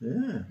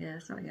 Yeah. Yeah,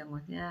 it's not a young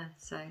one. Yeah,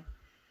 so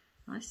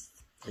nice.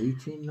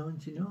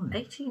 1899.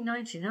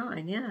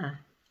 1899, yeah.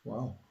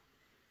 Wow.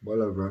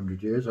 Well over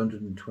 100 years,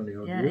 120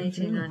 odd yeah, years.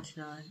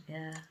 1899,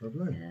 yeah.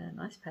 Lovely. Yeah,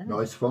 nice penny.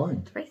 Nice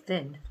find. It's very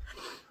thin.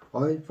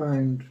 I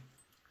found,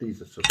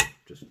 these are sort of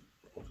just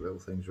odd little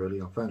things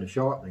really. I found a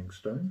sharpening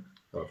stone.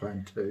 I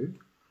found two.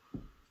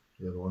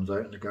 The other one's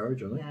out in the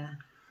garage, I think. Yeah.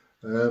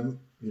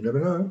 You never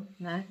know.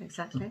 No,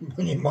 exactly.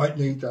 When you might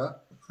need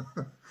that.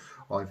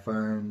 I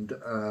found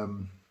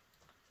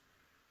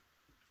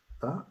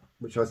that,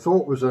 which I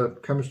thought was a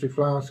chemistry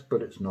flask,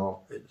 but it's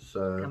not. It's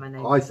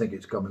I think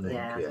it's gum and ink.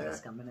 Yeah, I think it's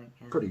gum and ink,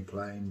 yeah. Pretty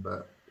plain,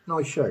 but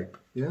nice shape.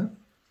 Yeah.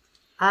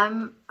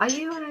 Are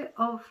you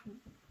of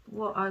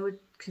what I would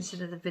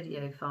consider the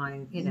video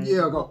find? You know.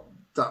 Yeah, I got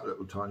that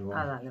little tiny one.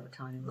 Oh, that little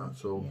tiny one.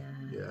 That's all.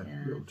 Yeah,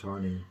 little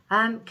tiny.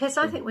 Because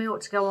I think we ought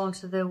to go on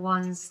to the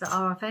ones that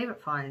are our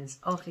favourite finds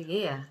of the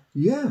year.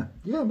 Yeah,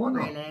 why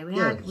not? Really, we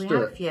had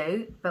a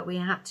few, but we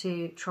had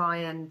to try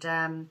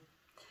and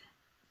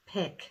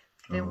pick,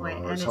 didn't we?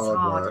 And it's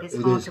hard. Work. It's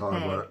it hard is to hard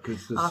pick work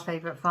because our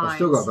favourite finds. I've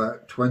still got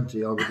about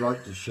 20 I would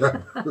like to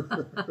show.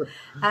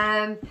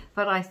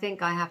 But I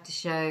think I have to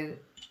show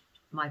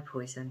my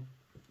poison.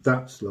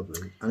 That's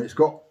lovely, and it's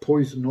got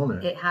poison on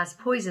it. It has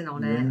poison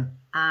on it,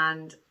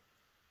 and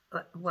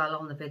well,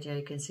 on the video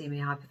you can see me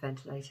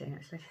hyperventilating.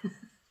 Actually,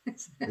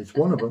 it's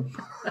one of them.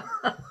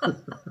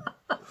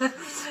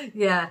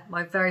 Yeah,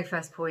 my very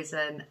first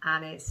poison,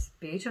 and it's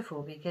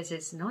beautiful because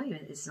it's not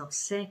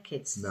sick.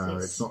 It's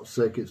not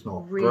sick. It's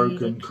not really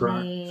broken,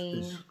 cracked. Clean,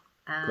 it's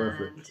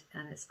perfect,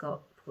 and it's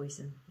got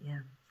poison. Yeah,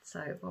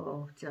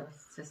 so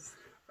just.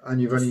 And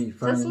you've only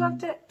found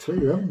loved it.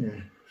 2, haven't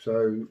you?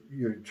 So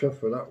you're chuffed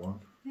for that one.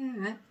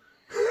 Yeah.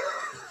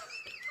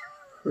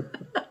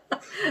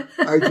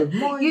 Out of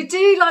my... You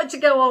do like to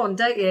go on,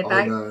 don't you,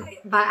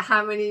 about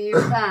how many you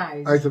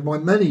found? Out of my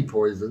many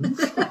poisons.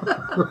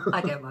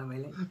 I don't mind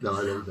really. No,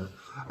 I don't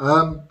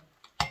either.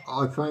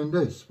 I found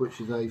this,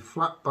 which is a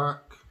flat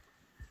back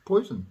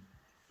poison.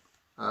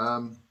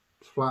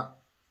 It's flat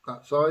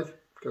that side,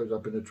 goes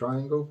up in a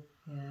triangle.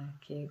 Yeah,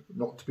 cute.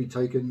 Not to be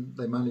taken.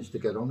 They managed to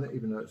get on it,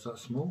 even though it's that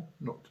small.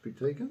 Not to be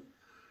taken.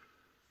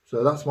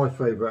 So that's my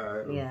favourite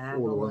out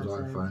of all the ones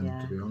I've found,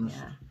 to be honest.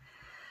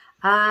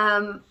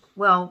 Yeah.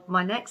 Well,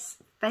 my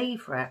next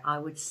favourite, I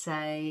would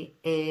say,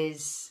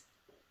 is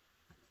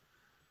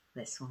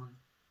this one.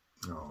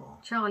 Oh.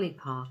 Charlie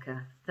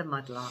Parker, the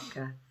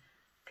mudlarker,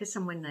 because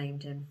someone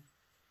named him.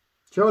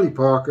 Charlie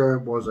Parker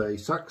was a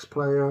sax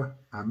player,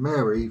 and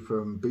Mary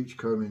from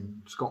Beachcombe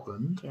in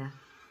Scotland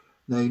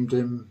named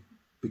him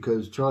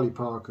because Charlie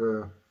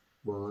Parker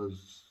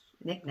was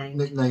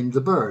nicknamed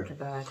the bird. The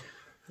bird,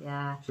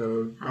 yeah.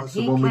 So that's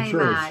and the one we chose. he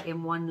came out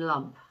in one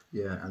lump.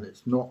 Yeah, and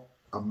it's not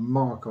a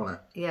mark on it.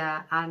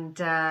 Yeah,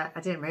 and I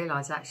didn't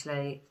realise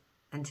actually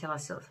until I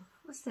sort of,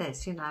 what's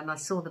this, you know, and I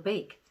saw the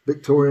beak.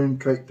 Victorian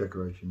cake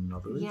decoration, I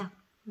believe. Yeah,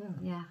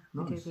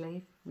 nice.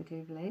 we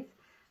do believe.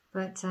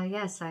 But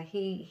yeah, so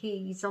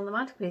he's on the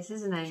mantelpiece,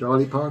 isn't he?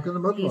 Charlie Parker the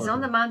mudlarker. He's on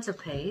the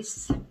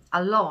mantelpiece,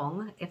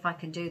 along, if I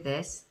can do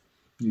this.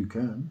 You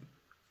can.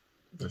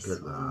 Look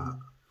at that.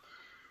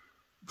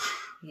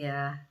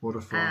 Yeah. What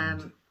a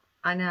find.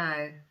 I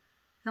know.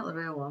 Not the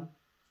real one.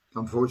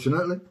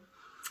 Unfortunately.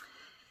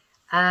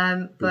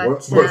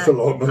 But worth a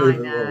lot of money.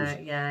 I know,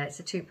 yeah,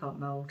 it's a 2-pot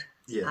mould.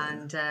 Yeah.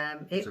 And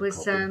it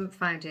was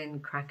found in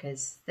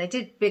Crackers. They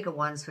did bigger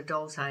ones for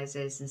dolls'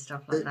 houses and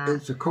stuff like that.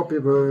 It's a copy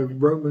of a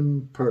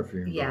Roman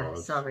perfume. Yeah,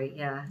 sorry,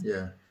 yeah.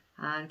 Yeah.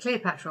 And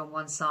Cleopatra on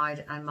one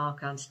side and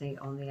Mark Antony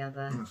on the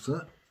other. That's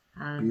it.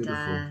 And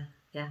beautiful.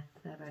 yeah,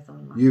 they're both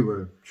on the You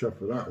were chuffed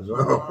with that as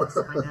well.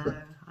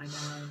 I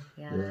know,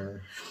 yeah.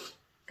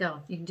 Go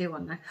on, you can do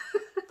one now.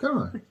 Can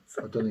I?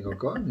 I don't think I've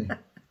got any.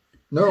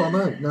 No, I'm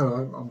out. No,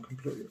 I'm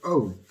completely...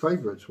 Oh,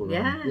 favourites were on.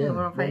 Yeah,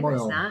 we're on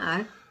favourites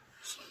now.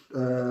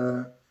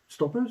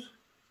 Stoppers?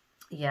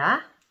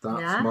 Yeah.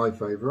 That's my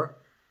favourite.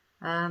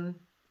 That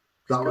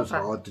was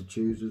hard to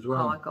choose as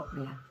well. Oh, I got,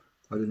 yeah.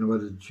 I didn't know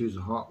whether to choose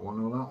a hot one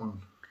or that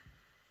one.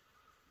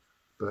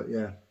 But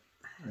yeah,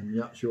 and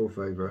that's your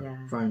favourite.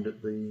 Yeah. Found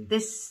at the...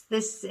 This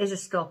is a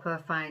stopper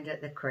found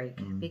at the creek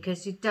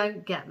because you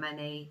don't get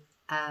many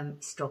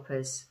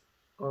stoppers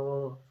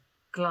or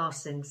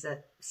glass things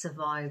that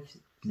survive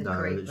the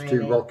creek. No, it's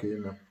too rocky,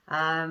 isn't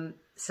it?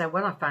 So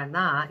when I found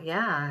that,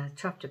 yeah,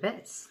 chuffed to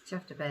bits.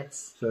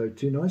 So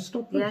 2 nice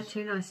stoppers. Yeah,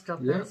 2 nice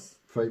stoppers. Yeah,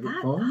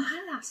 favourite find.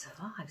 How that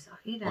survives,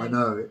 you know. I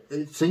know,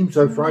 it seemed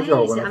so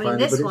fragile when I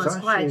found it, but this one's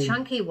quite a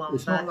chunky one.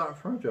 It's not that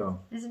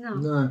fragile. Is it not?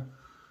 No,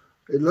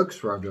 it looks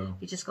fragile.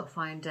 You just got to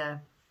find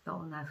that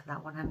one now for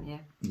that one, haven't you?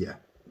 Yeah.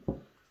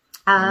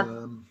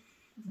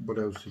 What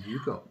else have you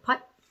got?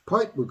 Pipe.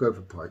 Pipe, we'll go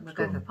for pipes. We'll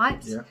go for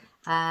pipes.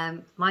 Yeah.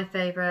 My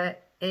favourite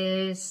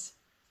is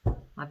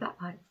my black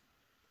pipe.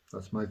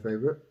 That's my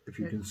favourite, if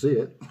you can see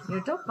it. Your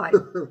dog pipe.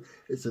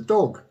 It's a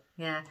dog.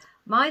 Yeah.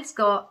 Mine's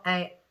got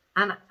an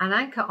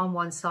anchor on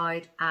one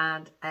side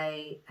and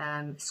a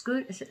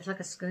schooner. It's like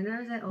a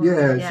schooner, is it? Or,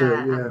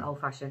 yeah.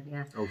 Old-fashioned,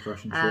 yeah.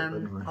 Old-fashioned ship,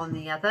 anyway. On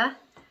the other.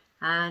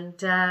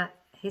 And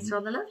he's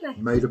rather lovely.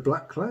 Made of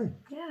black clay.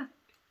 Yeah.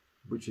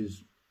 Which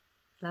is...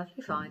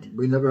 Lovely find.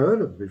 We never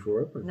heard of before,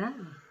 have we? No.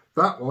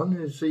 That one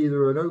is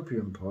either an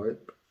opium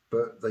pipe,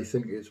 but they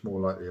think it's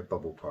more likely a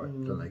bubble pipe,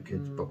 don't they,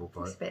 kids? Bubble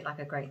pipe. It's a bit like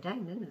a Great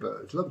Dane, isn't it?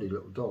 But it's a lovely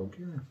little dog,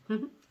 yeah.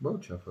 Well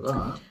chuffed for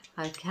that.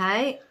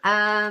 Okay.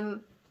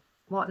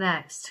 What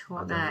next?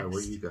 I don't know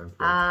where you go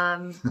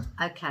for.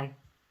 Okay.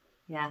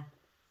 Yeah.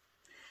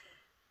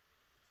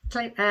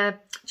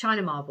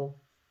 China marble.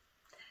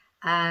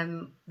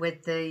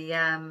 With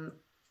the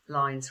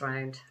lines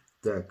round.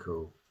 They're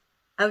cool.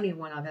 Only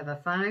one I've ever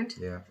found.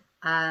 Yeah.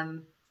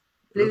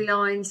 Blue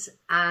lines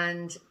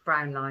and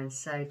brown lines,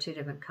 so 2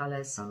 different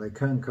colours. And they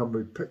can come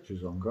with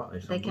pictures on, can't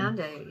they? They can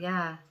do,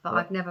 yeah. But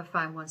I've never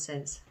found one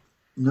since.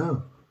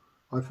 No,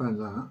 I found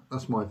that.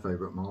 That's my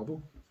favourite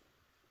marble.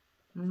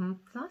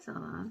 Nice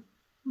on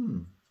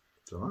that.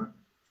 It's all right.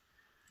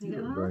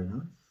 You look very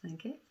nice.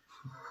 Thank you.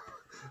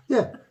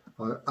 Yeah,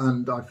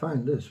 and I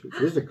found this, which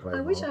is a clay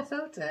marble. Wish I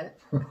felt it.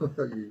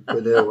 You've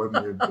been ill,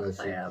 haven't you? Bless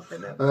you. I have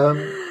been ill.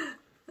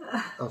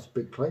 That's a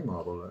big clay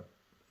marble, look.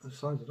 The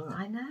size of that.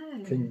 I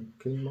know. King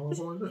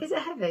marble, is it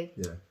heavy?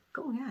 Yeah.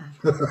 Oh,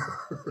 yeah.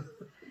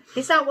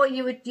 Is that what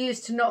you would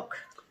use to knock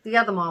the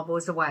other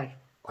marbles away?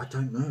 I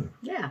don't know.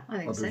 Yeah, I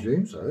think so. I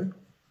presume so.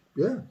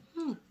 Yeah.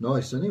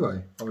 Nice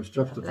anyway. I was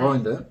chuffed to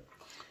find it.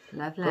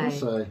 Lovely.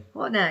 Say.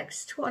 What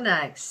next? What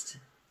next?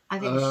 I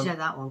think you should show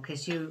that one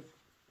because you...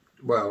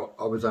 Well,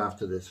 I was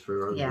after this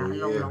for over a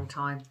year. long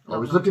time. I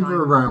was looking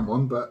for a round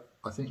one, but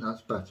I think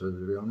that's better,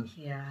 to be honest.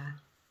 Yeah.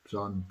 So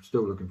I'm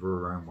still looking for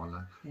a round one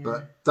now. Yeah.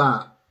 But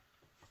that...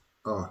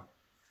 Oh,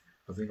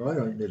 I think I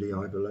ain't nearly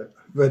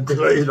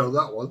ventilated on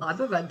that one.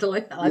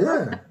 Hyperventilate.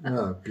 Yeah,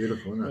 no,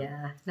 beautiful, isn't it?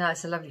 Yeah, no,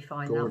 it's a lovely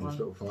find. Gorgeous that one.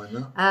 little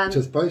find that.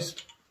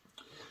 Toothpaste.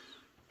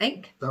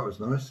 Ink. That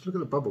was nice. Look at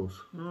the bubbles.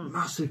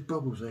 Massive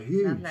bubbles. They're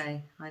huge.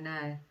 Lovely. I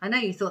know. I know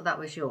you thought that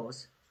was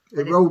yours.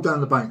 It rolled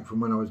down the bank from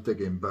when I was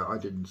digging, but I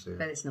didn't see it.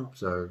 But it's not.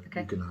 So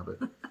you can have it.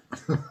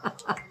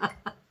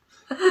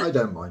 I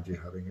don't mind you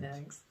having it.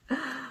 Thanks.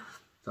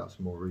 That's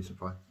a more recent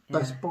find. Yeah.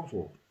 Best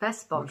bottle.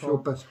 Best bottle. What's your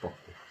best bottle?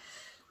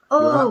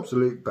 Oh, your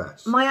absolute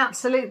best. My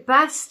absolute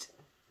best.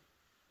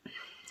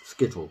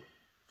 Skittle.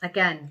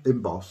 Again.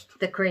 Embossed.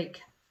 The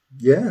Creek.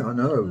 Yeah, I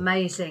know.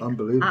 Amazing.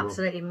 Unbelievable.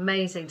 Absolutely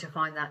amazing to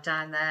find that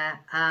down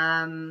there.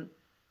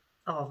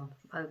 oh,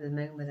 over the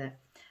moon with it.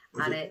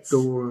 And it's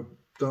Door of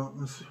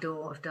Darkness.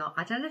 Door of Dark.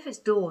 I don't know if it's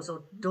doors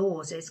or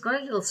doors. It's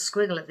got a little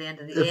squiggle at the end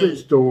of the E. If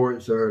it's door,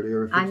 it's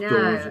earlier. If it's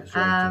doors, it's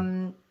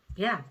later.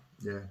 Yeah.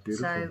 Yeah,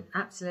 beautiful. So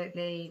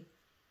absolutely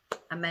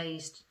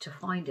amazed to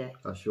find it.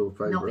 That's your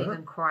favourite. Not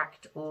even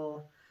cracked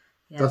or.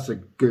 Yeah. That's a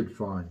good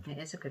find. It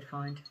is a good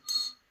find.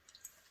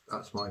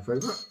 That's my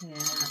favourite. Yeah,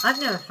 I've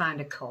never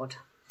found a cod.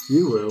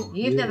 You will.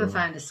 You've never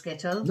found a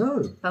skittle.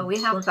 No. But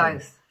we have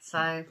both.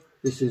 So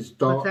this is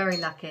we're very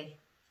lucky.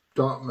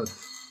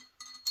 Dartmouth.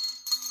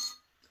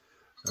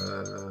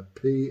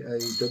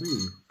 P-A-W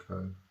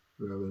Co.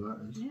 Whoever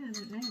that is. Yeah, I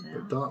don't know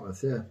that.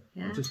 Dartmouth,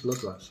 yeah. I just love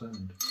that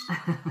sound.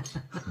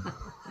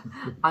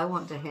 I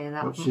want to hear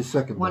that. What's your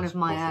second one of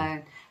my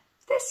own.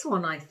 This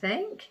one, I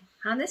think.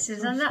 And this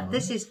is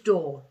this is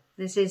door.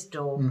 This is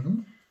door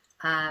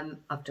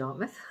of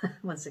Dartmouth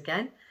once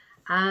again.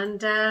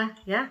 And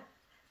yeah,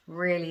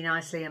 really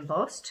nicely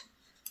embossed.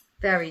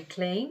 Very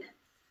clean.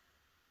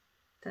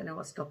 Don't know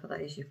what stopper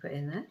that is you put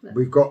in there. But...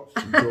 We've got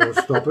some door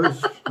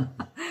stoppers.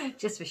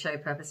 Just for show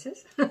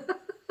purposes.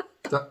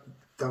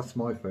 That's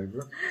my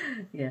favourite.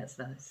 Yeah, it's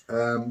nice.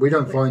 We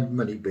don't find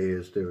many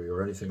beers, do we,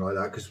 or anything like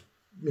that, because,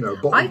 you know,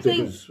 bottle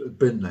diggers have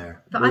been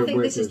there. But I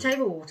think this is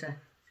table water.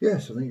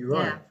 Yes, I think you're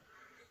right. Yeah.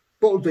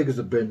 Bottle diggers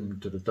have been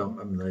to the dump,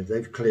 I mean,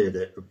 they've cleared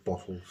it of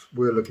bottles.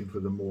 We're looking for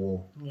the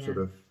more sort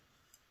of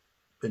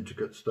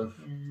intricate stuff.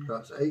 Yeah.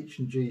 That's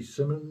H&G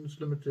Simmons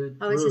Limited.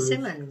 Oh, it's a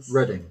Simmons.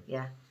 Reading.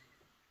 Yeah.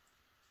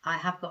 I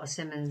have got a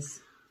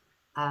Simmons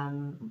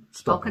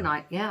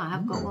Vulcanite. Yeah, I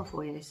have got one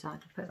for you, so I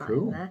can put that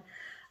in there.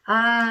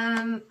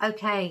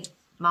 Okay,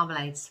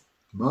 marmalades.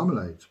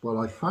 Marmalades. Well,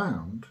 I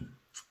found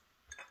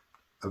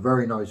a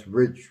very nice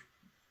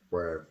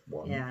Ridgeware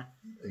one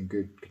in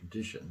good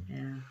condition.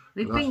 Yeah,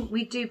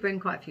 we do bring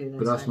quite a few of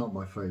those. But that's not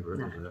my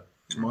favourite, is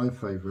it? My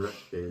favourite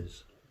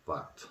is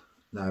that.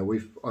 Now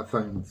I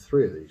found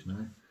 3 of these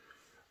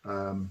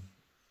now.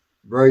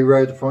 Very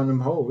rare to find them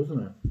whole,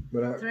 isn't it?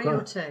 Without 3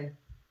 or 2.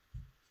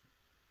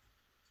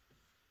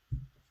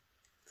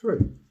 3.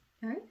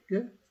 Oh. Yeah.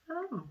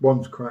 Oh.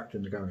 One's cracked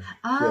in the garage.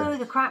 Oh,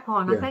 the cracked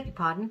one. I beg your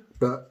pardon.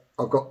 But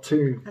I've got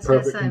 2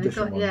 perfect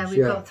condition ones. Yeah,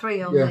 we've got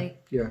 3 on the...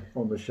 Yeah,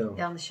 on the shelf.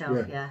 Yeah, on the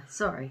shelf, yeah.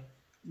 Sorry.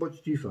 What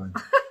did you find?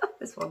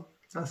 This one.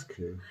 That's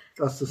cool.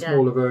 That's the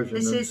smaller version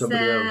than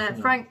somebody else. This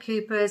is Frank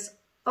Cooper's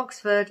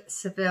Oxford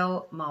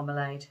Seville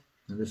Marmalade.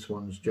 And this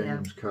one's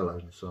James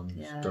Keller, Sons,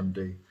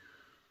 Dundee.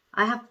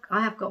 I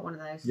have got one of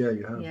those. Yeah,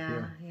 you have.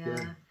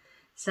 Yeah.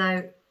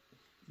 So...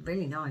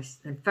 really nice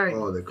and very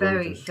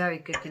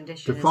good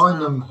condition. To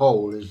find them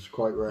whole is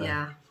quite rare.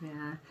 Yeah.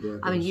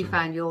 I mean, you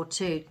found your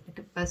 2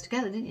 both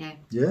together, didn't you?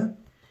 Yeah.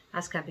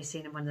 As can be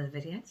seen in one of the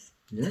videos.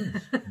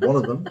 Yes, one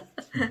of them.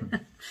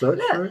 Search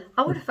for it.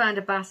 I would have found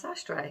a bass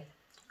ashtray.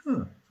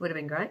 Would have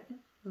been great.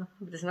 But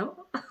it's not.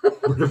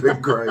 Would have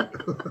been great.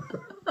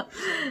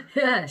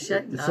 Yeah, it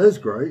says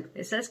great.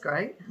 It says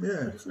great.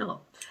 Yeah. But it's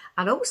not.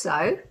 And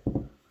also...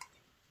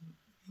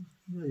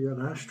 yeah, you had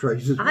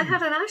ashtrays as well. I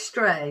had an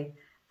ashtray.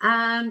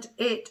 And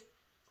it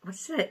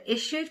was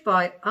issued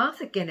by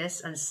Arthur Guinness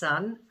and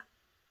Son.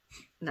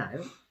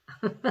 No,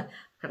 I've got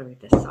to read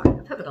this. Sorry, I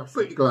put my glasses.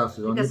 Put your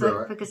glasses on.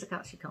 Because I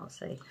actually can't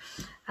see.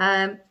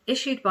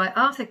 Issued by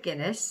Arthur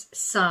Guinness,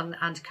 Son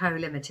and Co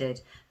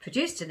Limited.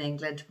 Produced in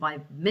England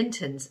by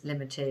Minton's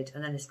Limited,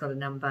 and then it's got a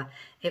number.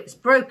 It was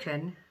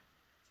broken,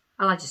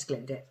 and I just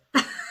glued it.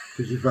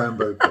 Because you found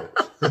both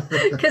bits.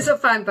 Because I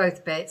found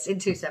both bits in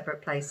 2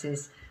 separate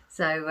places.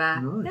 So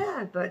nice.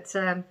 yeah, but.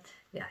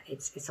 Yeah,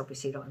 it's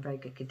obviously not in very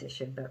good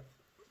condition, but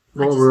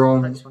I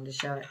just wanted to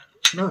show it.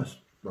 Nice,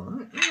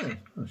 right? Yeah,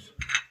 nice.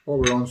 While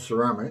we're on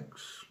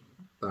ceramics,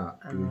 that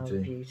beauty.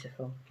 Oh,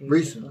 beautiful.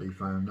 Recently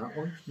found that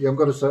one. You haven't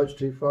got to search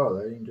too far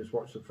there. You can just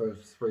watch the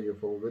first 3 or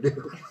 4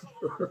 videos.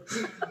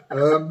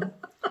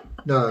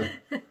 No,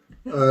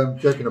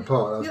 joking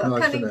apart, that's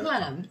nice, isn't it?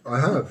 Plan? I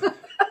have.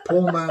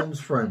 Poor man's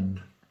friend,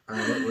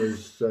 and it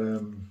was.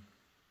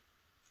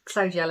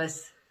 So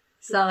jealous.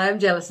 So I'm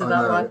jealous of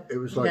that one. It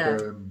was like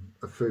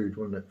a food,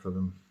 wasn't it, for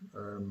them,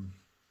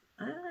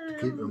 to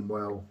keep them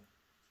well.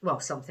 Well,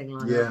 something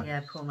like that.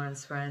 Yeah, poor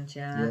man's friend.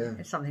 Yeah,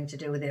 it's something to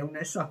do with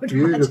illness. I would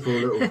Beautiful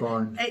imagine. Little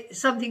find. It's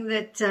something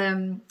that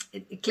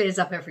it clears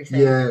up everything.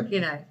 Yeah, you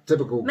know,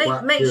 typical.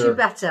 Makes you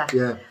better.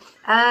 Yeah,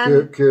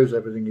 cures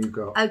everything you've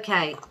got.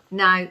 Okay,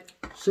 now.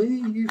 See,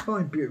 you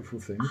find beautiful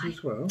things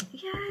as well.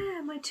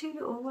 Yeah, my 2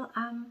 little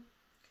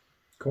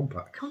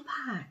compacts.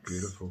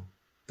 Beautiful.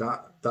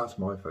 That's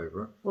my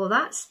favourite. Well,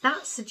 that's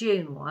the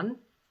June one.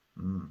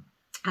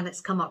 And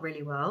it's come up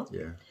really well.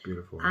 Yeah,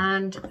 beautiful.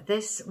 And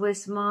this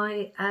was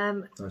my...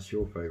 that's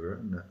your favourite,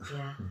 isn't it?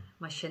 Yeah,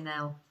 my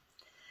Chanel.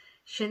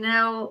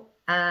 Chanel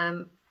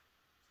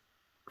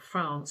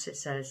France, it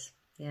says.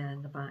 Yeah,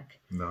 in the back.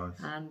 Nice.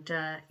 And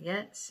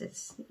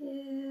it's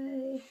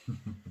yay.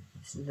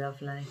 It's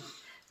lovely.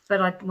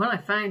 But when I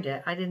found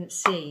it, I didn't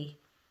see...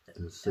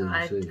 the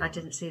CC. I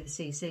didn't see the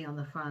CC on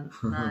the front.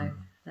 No,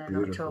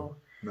 not at all.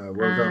 No,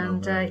 well done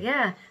on that.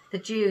 Yeah, the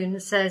June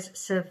says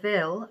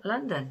Seville,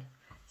 London.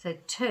 So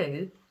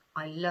 2,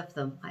 I love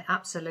them. I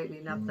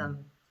absolutely love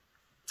them.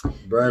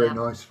 Very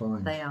nice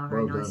finds. They are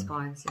very nice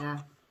finds, yeah.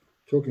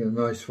 Talking of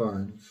nice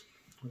finds,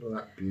 look at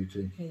that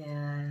beauty.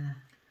 Yeah,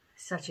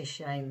 such a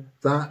shame.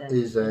 That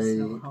is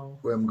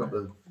we haven't got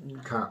the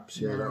caps,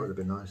 that would have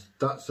been nice.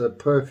 That's a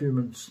perfume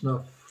and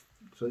snuff,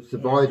 so it's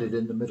divided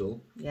in the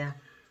middle. Yeah.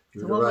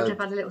 So one would have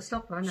had a little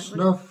stopper, isn't it?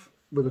 Snuff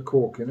with a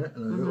cork in it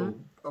and a little,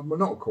 well,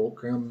 not a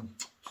cork,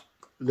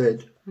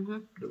 lid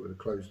that would have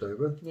closed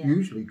over.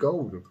 Usually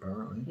gold,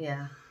 apparently.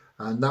 Yeah.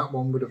 And that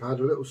one would have had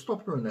a little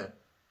stopper in it.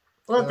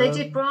 Well, they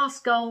did brass,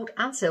 gold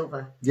and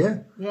silver. Yeah.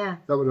 Yeah.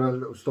 That would have had a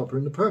little stopper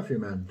in the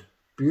perfume end.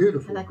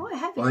 Beautiful. And they're quite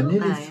heavy, I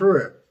nearly threw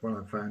it when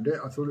I found it.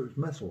 I thought it was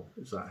metal.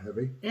 It's that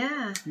heavy.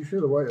 Yeah. You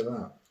feel the weight of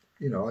that.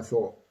 You know, I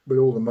thought with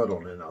all the mud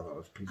on it, I thought it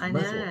was a piece of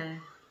metal. Know.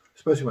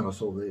 Especially when I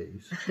saw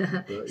these.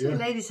 But, so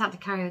ladies had to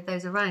carry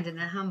those around in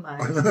their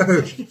handbags. I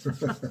know.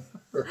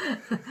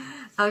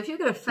 Oh, if you're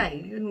going to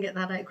faint, you wouldn't get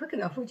that out quick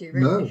enough, would you?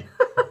 Really?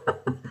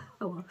 No.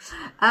 Oh,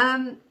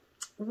 well.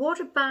 What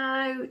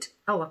about...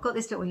 Oh, I've got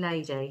this little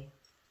lady.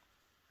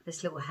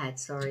 This little head,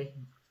 sorry.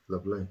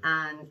 Lovely.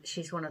 And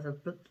she's one of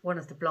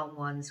the blonde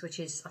ones, which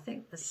is, I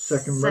think, the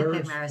second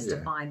rarest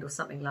to find or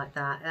something like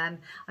that.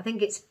 I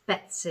think it's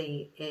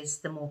Betsy is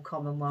the more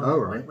common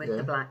one with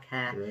the black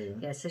hair.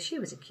 Yeah, so she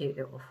was a cute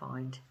little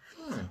find.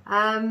 Yeah.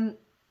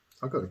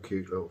 I got a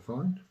cute little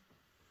find.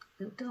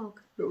 Little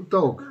dog. Little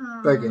dog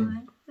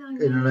begging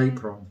in an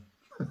apron.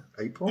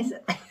 Apron?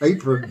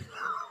 Apron.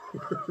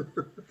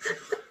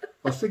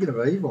 I was thinking of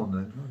Avon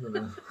then. I don't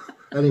know.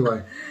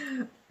 Anyway,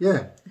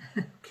 yeah,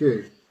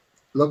 cute.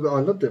 I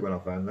loved it when I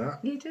found that.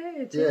 You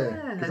did,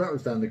 yeah. Because that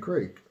was down the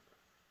creek,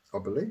 I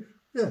believe.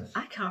 Yes.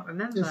 I can't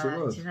remember. Yes, it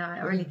was. Do you know, I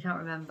really can't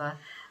remember.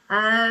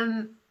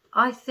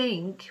 I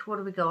think, what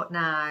have we got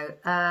now?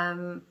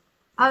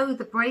 Oh,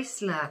 the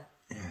bracelet.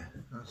 Yeah,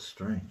 that's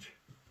strange.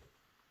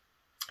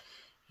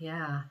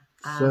 Yeah.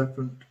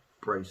 Serpent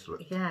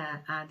bracelet. Yeah,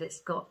 and it's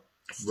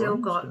still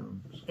got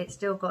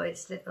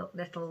its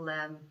little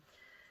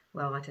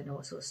well, I don't know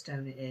what sort of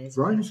stone it is.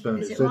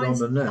 Rhinestone, it said on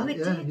the net. Oh,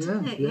 it did,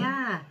 didn't it?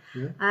 Yeah.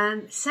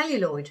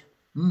 Celluloid.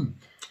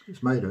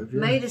 It's made of,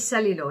 Made of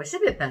celluloid. It's a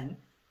bit bent,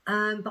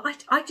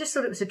 but I just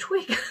thought it was a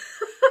twig.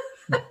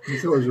 You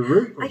thought it was a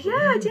root? I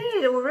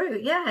did, or a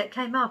root. Yeah, it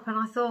came up and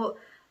I thought,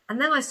 and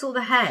then I saw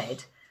the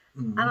head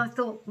and I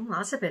thought,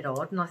 that's a bit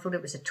odd, and I thought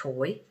it was a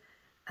toy,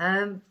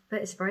 but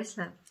it's a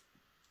bracelet.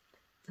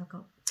 I've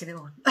got to get it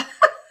on.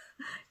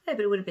 Yeah, but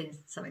it would have been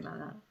something like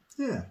that.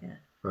 Yeah.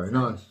 Very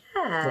nice.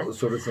 Yeah. Not the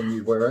sort of thing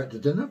you'd wear out to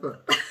dinner,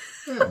 but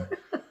yeah,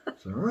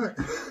 it's all right.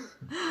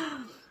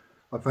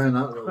 I found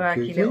that little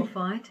quirky cutie. Little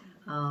find.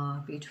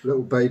 Oh, beautiful.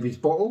 Little baby's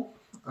bottle.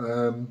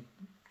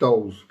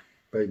 Doll's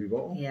baby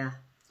bottle. Yeah.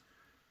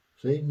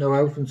 See, no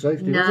health and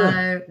safety, no, was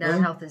there?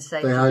 No health and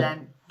safety. They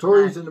had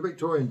toys in the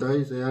Victorian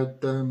days. They had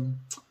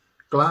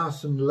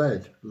glass and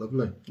lead.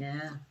 Lovely.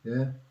 Yeah.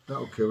 Yeah,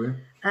 that'll kill you.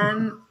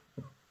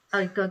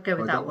 I'll go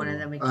with that one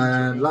and then we can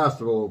And last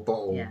of all, a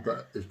bottle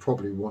that is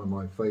probably one of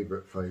my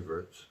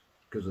favourites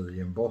because of the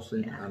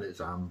embossing and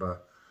it's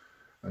amber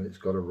and it's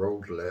got a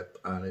rolled lip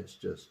and it's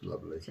just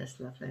lovely.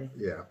 Just lovely.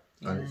 Yeah,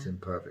 and it's in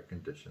perfect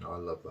condition. I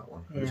love that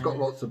one. And it's got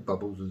lots of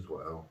bubbles as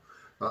well.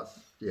 That's,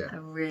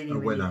 a really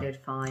good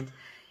find.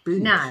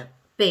 Beads. Now,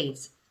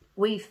 beads.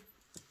 We've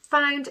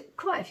found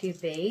quite a few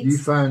beads. You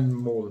found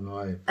more than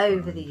I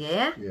over the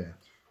year. Yeah.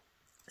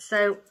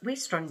 So we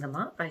strung them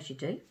up, as you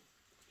do.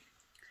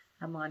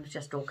 And mine have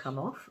just all come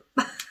off.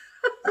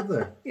 Have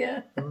they?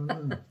 Yeah. Oh,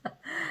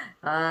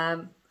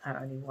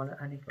 only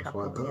a couple. That's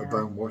why I put a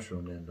bone washer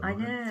on the end of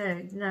mine. I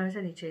know. No, it's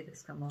only two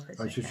that's come off.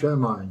 I should show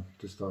mine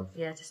to start.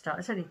 Yeah, to start.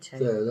 It's only two.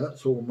 There,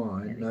 that's all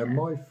mine. Now,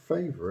 my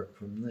favourite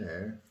from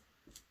there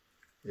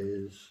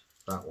is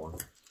that one.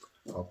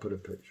 I'll put a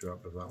picture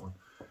up of that one.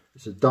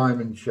 It's a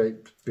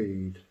diamond-shaped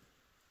bead.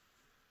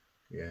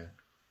 Yeah,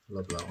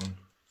 love that one.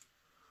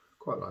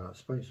 Quite like that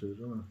spacer as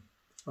well.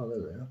 Oh, there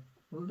they are.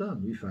 Well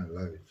done. You found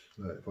loads.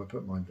 Look, if I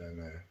put mine down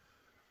there.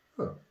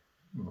 Oh,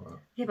 all right.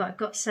 Yeah, but I've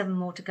got 7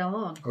 more to go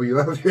on. Oh, you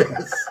have?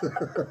 Yes.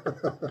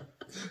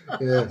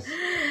 Yes.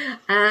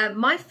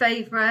 My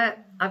favourite,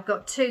 I've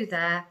got 2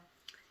 there.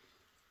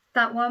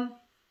 That one.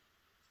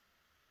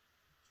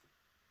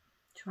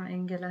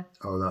 Triangular.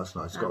 Oh, that's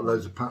nice. It's got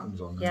loads of patterns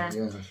on there.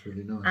 Yeah, that's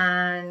really nice.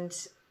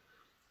 And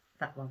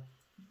that one.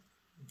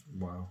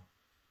 Wow.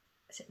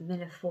 Is it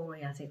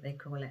Millefori, I think they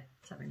call it,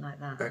 something like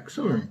that.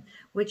 Excellent. Yeah.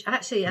 Which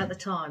actually at the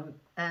time,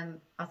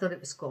 I thought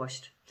it was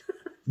squashed.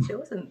 It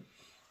wasn't.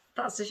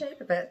 That's the shape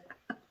of it.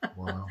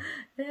 Wow.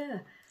 Yeah.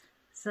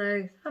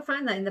 So I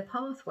found that in the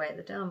pathway at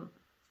the dump.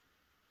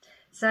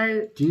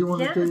 So do you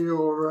want to do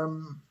your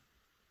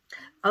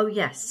oh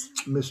yes,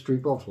 mystery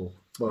bottle?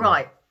 Well,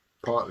 right.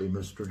 Partly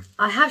mystery.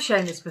 I have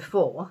shown this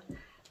before,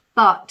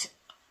 but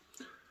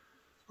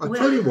I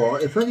tell you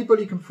what, if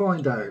anybody can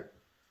find out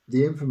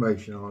the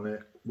information on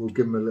it, we'll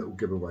give them a little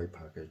giveaway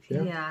package.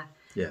 Yeah. Yeah.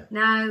 Yeah.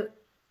 Now,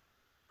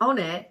 on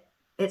it,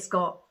 it's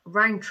got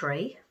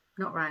Roundtree,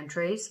 not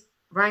Roundtrees,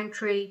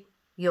 Roundtree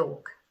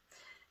York.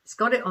 It's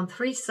got it on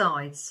 3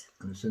 sides.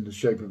 And it's in the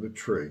shape of a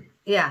tree.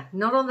 Yeah,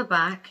 not on the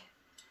back.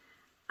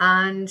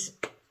 And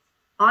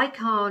I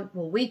can't,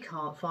 well, we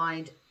can't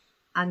find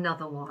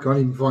another one. Can't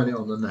even find it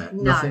on the net.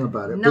 No, nothing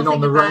about it. Nothing Been on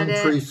the about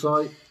Roundtree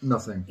site,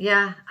 nothing.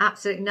 Yeah,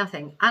 absolutely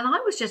nothing. And I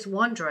was just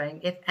wondering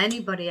if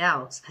anybody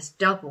else has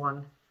dug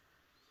one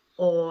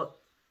or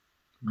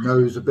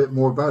knows a bit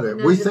more about it.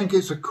 We think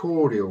it's a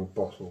cordial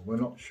bottle. We're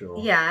not sure.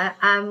 Yeah,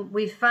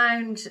 we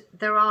found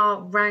there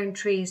are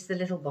Roundtrees, the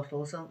little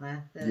bottles, aren't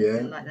there?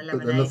 Like the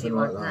lemonade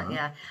one. Like that.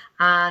 Yeah,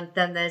 and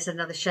then there's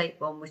another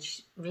shaped one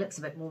which looks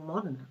a bit more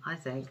modern, I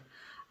think.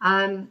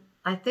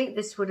 I think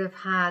this would have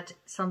had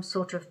some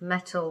sort of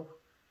metal.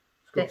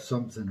 It's got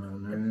something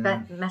around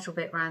there. Metal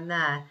bit around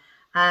there,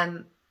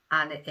 and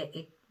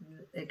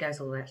it goes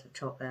all the way to the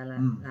top there.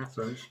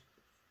 So it's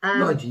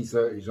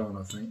 1930s on,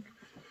 I think.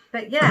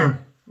 But yeah,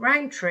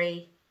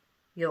 Roundtree,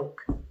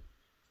 York.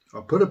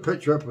 I'll put a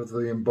picture up of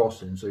the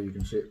embossing so you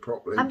can see it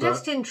properly. I'm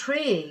just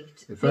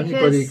intrigued. If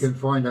anybody can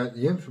find out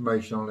the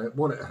information on it,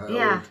 what it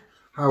held,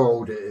 how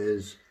old it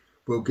is,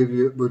 we'll do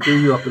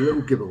you up a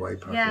little giveaway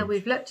package. Yeah,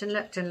 we've looked and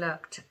looked and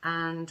looked,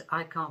 and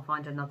I can't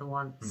find another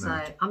one. No.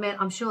 So I mean,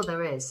 I'm sure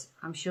there is.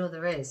 I'm sure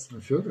there is.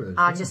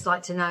 I'd just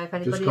like to know if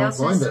anybody else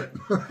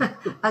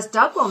has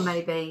dug one,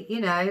 maybe, you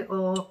know,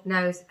 or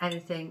knows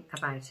anything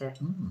about it.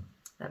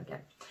 There we go.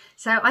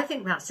 So I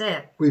think that's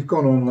it. We've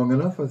gone on long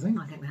enough, I think.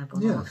 I think we have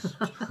gone on.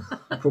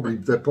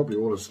 They're probably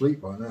all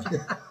asleep by now.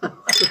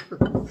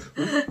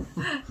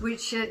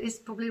 Which is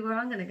probably where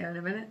I'm going to go in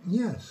a minute.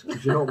 Yes,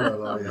 because you're not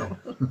well, are you?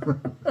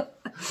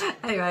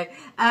 Anyway,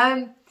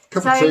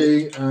 cup of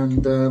tea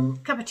and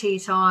cup of tea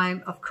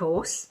time, of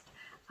course,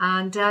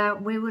 and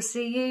we will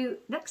see you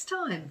next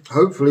time.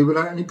 Hopefully,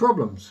 without any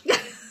problems.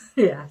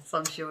 Yes,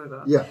 I'm sure we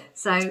will. Yeah.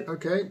 So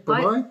okay.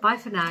 Bye bye. Bye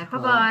for now. Bye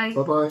bye.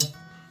 Bye bye.